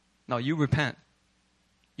 No, you repent.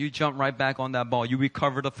 You jump right back on that ball. You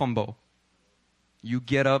recover the fumble. You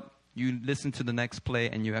get up, you listen to the next play,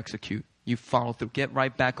 and you execute. You follow through. Get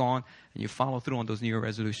right back on, and you follow through on those New Year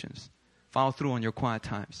resolutions. Follow through on your quiet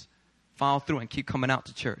times. Follow through and keep coming out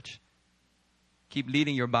to church. Keep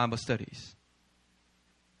leading your Bible studies.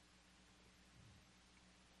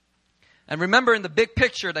 And remember in the big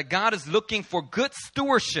picture that God is looking for good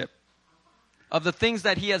stewardship of the things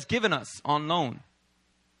that He has given us on loan.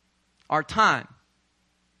 Our time.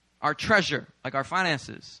 Our treasure, like our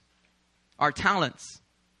finances, our talents.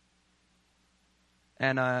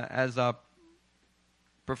 And as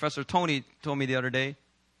Professor Tony told me the other day,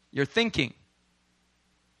 your thinking,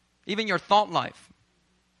 even your thought life,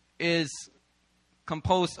 is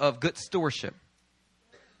composed of good stewardship.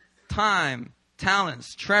 Time,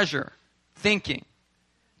 talents, treasure, thinking.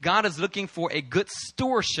 God is looking for a good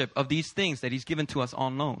stewardship of these things that He's given to us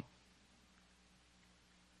on loan.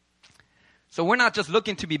 So we're not just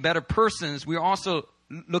looking to be better persons. We're also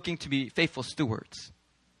looking to be faithful stewards.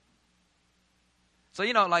 So,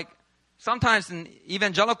 like sometimes in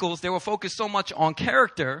evangelicals, they will focus so much on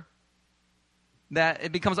character that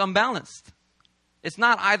it becomes unbalanced. It's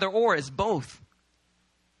not either or, it's both.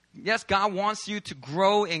 Yes, God wants you to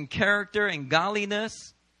grow in character and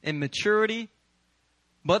godliness and maturity.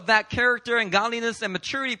 But that character and godliness and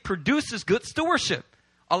maturity produces good stewardship.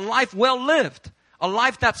 A life well lived. A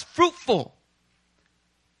life that's fruitful.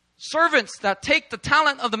 servants that take the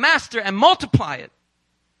talent of the master and multiply it.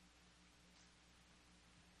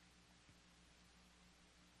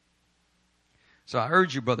 So I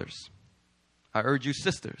urge you, brothers. I urge you,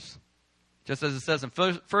 sisters. Just as it says in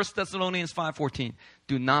 1 Thessalonians 5:14,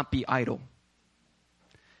 do not be idle.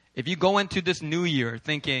 If you go into this new year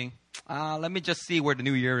thinking, let me just see where the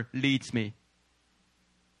new year leads me.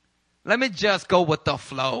 Let me just go with the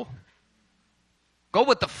flow. Go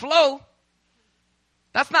with the flow.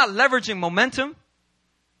 That's not leveraging momentum.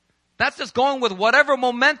 That's just going with whatever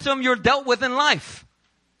momentum you're dealt with in life.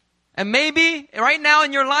 And maybe right now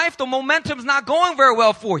in your life, the momentum's not going very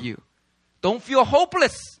well for you. Don't feel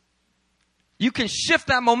hopeless. You can shift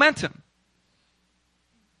that momentum.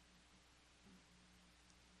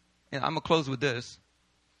 And I'm going to close with this.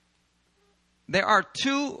 There are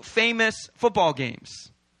 2 famous football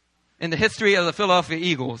games in the history of the Philadelphia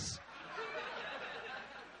Eagles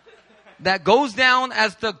that goes down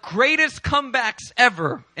as the greatest comebacks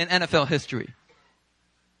ever in NFL history.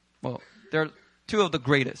 Well, they're 2 of the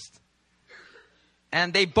greatest.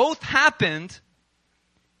 And they both happened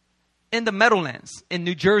in the Meadowlands in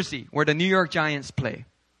New Jersey, where the New York Giants play.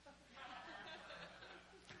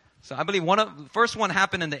 So I believe the first one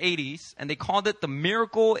happened in the 80s, and they called it the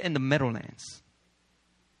Miracle in the Meadowlands.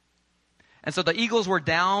 And so the Eagles were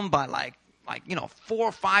down by like 4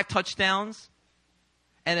 or 5 touchdowns.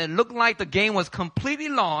 And it looked like the game was completely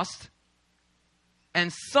lost.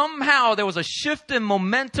 And somehow there was a shift in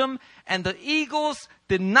momentum, and the Eagles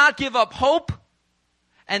did not give up hope.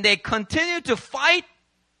 And they continued to fight.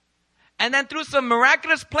 And then through some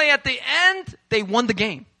miraculous play at the end, they won the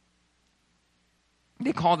game.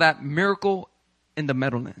 They call that Miracle in the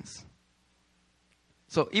Meadowlands.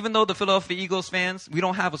 So even though the Philadelphia Eagles fans, we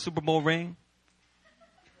don't have a Super Bowl ring,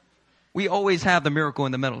 we always have the Miracle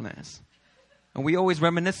in the Meadowlands. And we always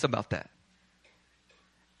reminisce about that.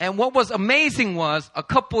 And what was amazing was, a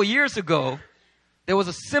couple years ago, there was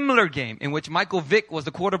a similar game in which Michael Vick was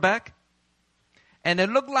the quarterback. And it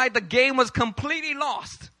looked like the game was completely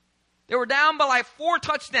lost. They were down by like 4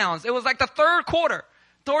 touchdowns. It was like the third quarter.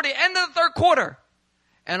 Toward the end of the third quarter.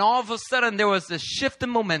 And all of a sudden, there was this shift in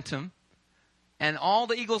momentum. And all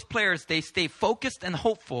the Eagles players, they stayed focused and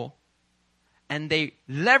hopeful. And they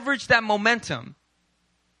leveraged that momentum.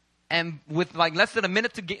 And with like less than a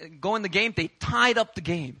minute to go in the game, they tied up the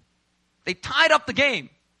game. They tied up the game.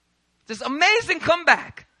 This amazing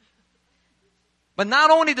comeback. But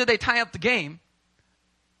not only did they tie up the game,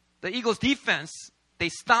 the Eagles defense, they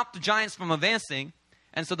stopped the Giants from advancing.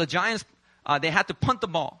 And so the Giants, they had to punt the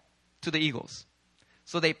ball to the Eagles.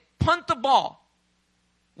 So they punt the ball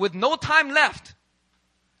with no time left.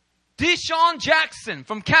 Deshaun Jackson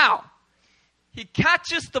from Cal, he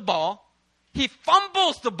catches the ball. He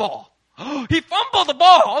fumbles the ball. He fumbled the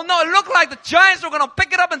ball. Oh no, it looked like the Giants were going to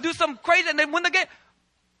pick it up and do something crazy and then win the game.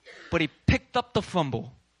 But he picked up the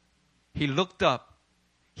fumble. He looked up.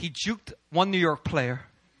 He juked one New York player.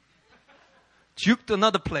 Juked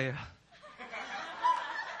another player.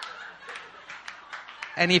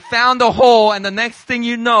 And he found a hole, and the next thing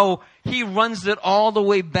you know, he runs it all the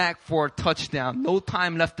way back for a touchdown. No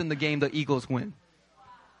time left in the game. The Eagles win.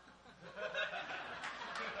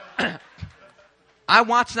 I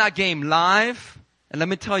watched that game live, and let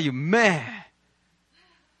me tell you, man,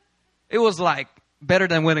 it was like better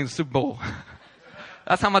than winning the Super Bowl.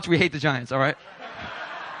 That's how much we hate the Giants, all right?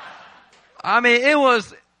 I mean, it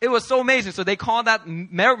was so amazing. So they call that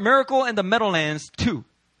Miracle in the Meadowlands 2.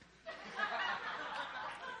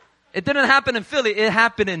 It didn't happen in Philly. It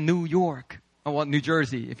happened in New York. Or well, New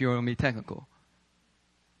Jersey, if you want to be technical.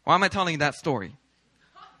 Why am I telling you that story?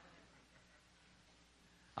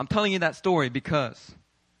 I'm telling you that story because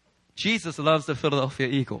Jesus loves the Philadelphia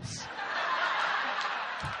Eagles.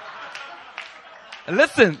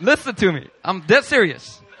 Listen to me. I'm dead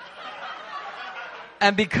serious.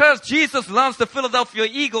 And because Jesus loves the Philadelphia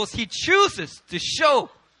Eagles, he chooses to show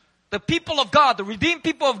the people of God, the redeemed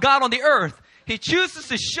people of God on the earth, he chooses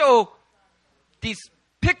to show these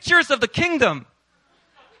pictures of the kingdom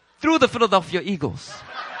through the Philadelphia Eagles.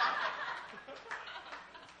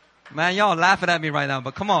 Man, y'all laughing at me right now,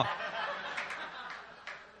 but come on.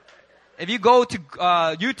 If you go to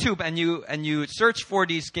YouTube and you search for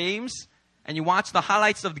these games and you watch the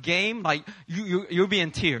highlights of the game, like you'll be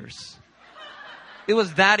in tears. It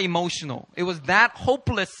was that emotional. It was that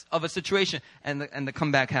hopeless of a situation, and the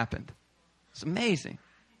comeback happened. It's amazing.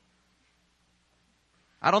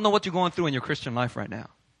 I don't know what you're going through in your Christian life right now.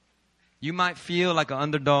 You might feel like an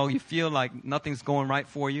underdog. You feel like nothing's going right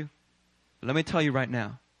for you. But let me tell you right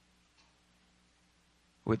now,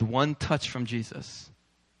 with one touch from Jesus,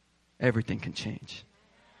 everything can change.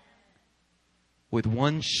 with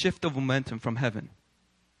one shift of momentum from heaven,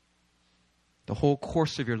 the whole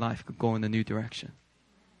course of your life could go in a new direction.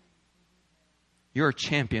 You're a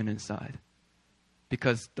champion inside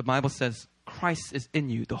because the Bible says Christ is in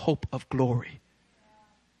you, the hope of glory.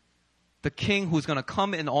 The King who's going to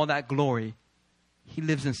come in all that glory, he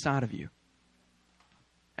lives inside of you.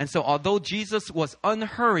 And so although Jesus was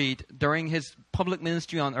unhurried during his public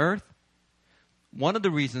ministry on earth, one of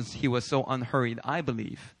the reasons he was so unhurried, I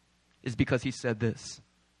believe, is because he said this: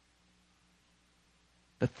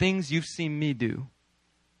 the things you've seen me do,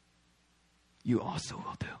 you also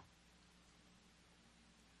will do.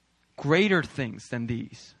 Greater things than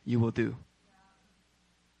these you will do,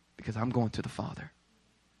 because I'm going to the Father.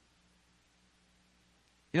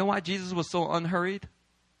 You know why Jesus was so unhurried?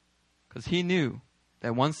 Because he knew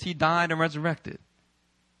that once he died and resurrected,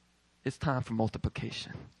 it's time for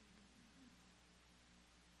multiplication.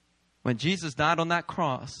 When Jesus died on that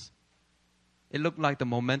cross, it looked like the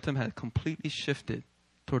momentum had completely shifted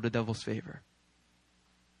toward the devil's favor.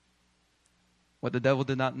 What the devil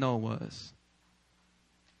did not know was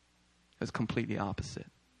it was completely opposite.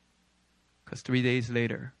 Because 3 days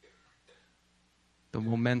later, the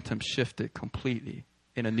momentum shifted completely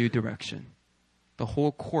in a new direction. The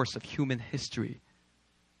whole course of human history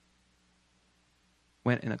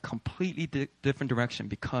went in a completely different direction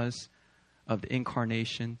because of the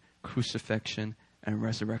incarnation, crucifixion, and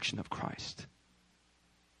resurrection of Christ.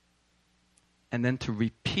 And then to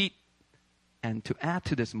repeat and to add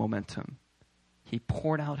to this momentum, he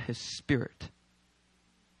poured out his Spirit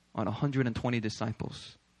on 120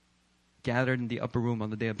 disciples gathered in the upper room on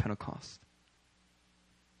the day of Pentecost.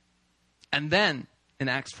 And then in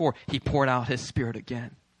Acts 4, he poured out his Spirit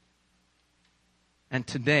again. And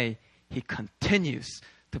today, he continues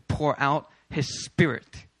to pour out his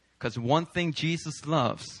Spirit. Because one thing Jesus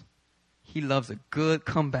loves, he loves a good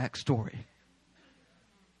comeback story.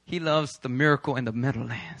 He loves the miracle in the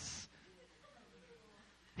Meadowlands.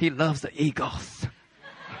 He loves the Eagles.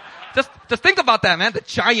 Just think about that, man. The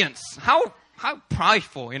Giants. How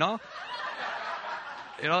prideful, you know?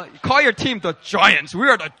 You know, you call your team the Giants. We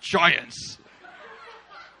are the Giants.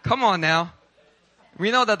 Come on now.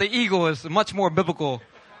 We know that the eagle is a much more biblical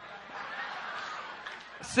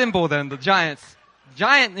symbol than the Giants.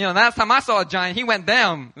 Giant, you know, last time I saw a giant, he went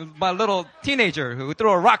down by a little teenager who threw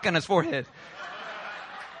a rock on his forehead.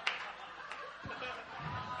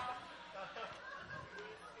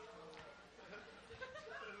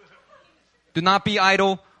 Do not be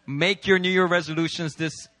idle. Make your New Year resolutions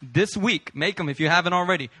this week. Make them if you haven't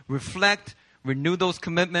already. Reflect, renew those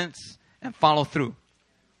commitments, and follow through.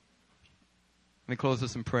 Let me close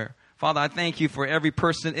this in prayer. Father, I thank you for every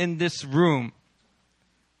person in this room.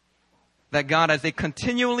 That God, as they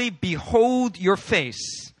continually behold your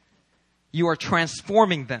face, you are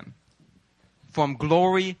transforming them from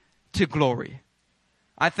glory to glory.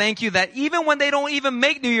 I thank you that even when they don't even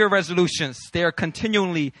make New Year resolutions, they are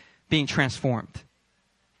continually being transformed.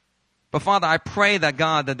 But Father, I pray that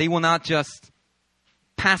God, that they will not just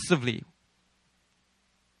passively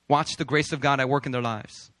watch the grace of God at work in their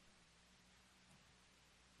lives,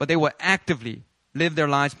 but they will actively live their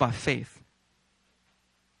lives by faith,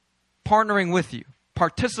 partnering with you,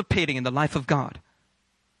 participating in the life of God,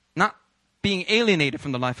 not being alienated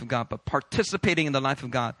from the life of God, but participating in the life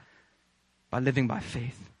of God by living by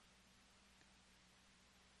faith.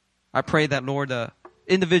 I pray that, Lord,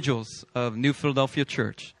 individuals of New Philadelphia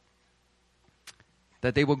Church,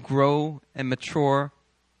 that they will grow and mature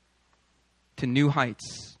to new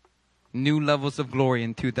heights, new levels of glory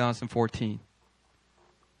in 2014.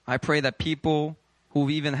 I pray that people who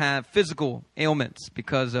even have physical ailments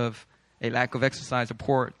because of a lack of exercise or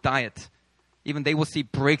poor diet, even they will see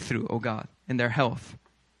breakthrough, oh God, in their health.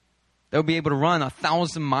 They'll be able to run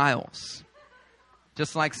 1,000 miles,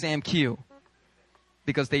 just like Sam Keel,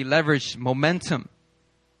 because they leverage momentum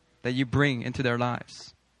that you bring into their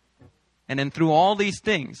lives. And then through all these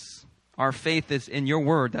things, our faith is in your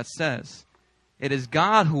word that says, it is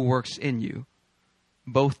God who works in you,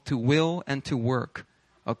 both to will and to work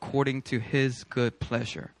according to his good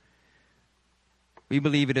pleasure. We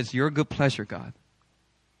believe it is your good pleasure, God.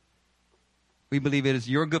 We believe it is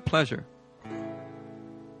your good pleasure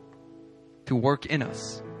to work in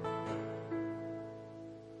us,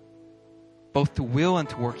 both to will and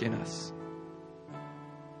to work in us.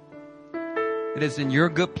 It is in your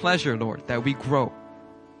good pleasure, Lord, that we grow,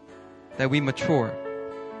 that we mature.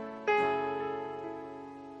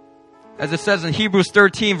 As it says in Hebrews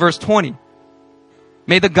 13, verse 20,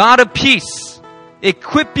 may the God of peace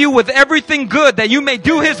equip you with everything good that you may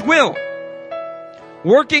do his will,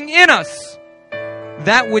 working in us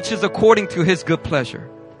that which is according to his good pleasure.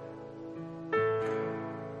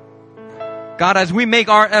 God, as we make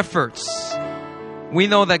our efforts, we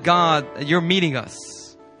know that God, you're meeting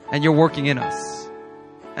us and you're working in us.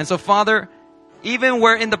 And so, Father, even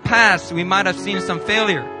where in the past we might have seen some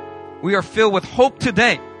failure, we are filled with hope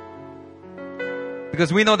today.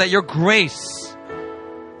 Because we know that your grace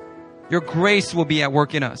will be at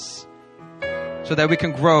work in us. So that we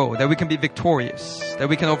can grow, that we can be victorious, that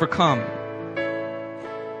we can overcome.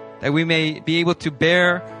 That we may be able to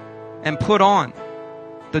bear and put on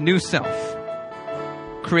the new self,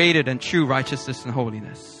 created in true righteousness and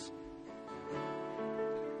holiness.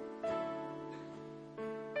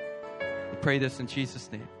 We pray this in Jesus'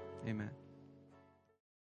 name. Amen.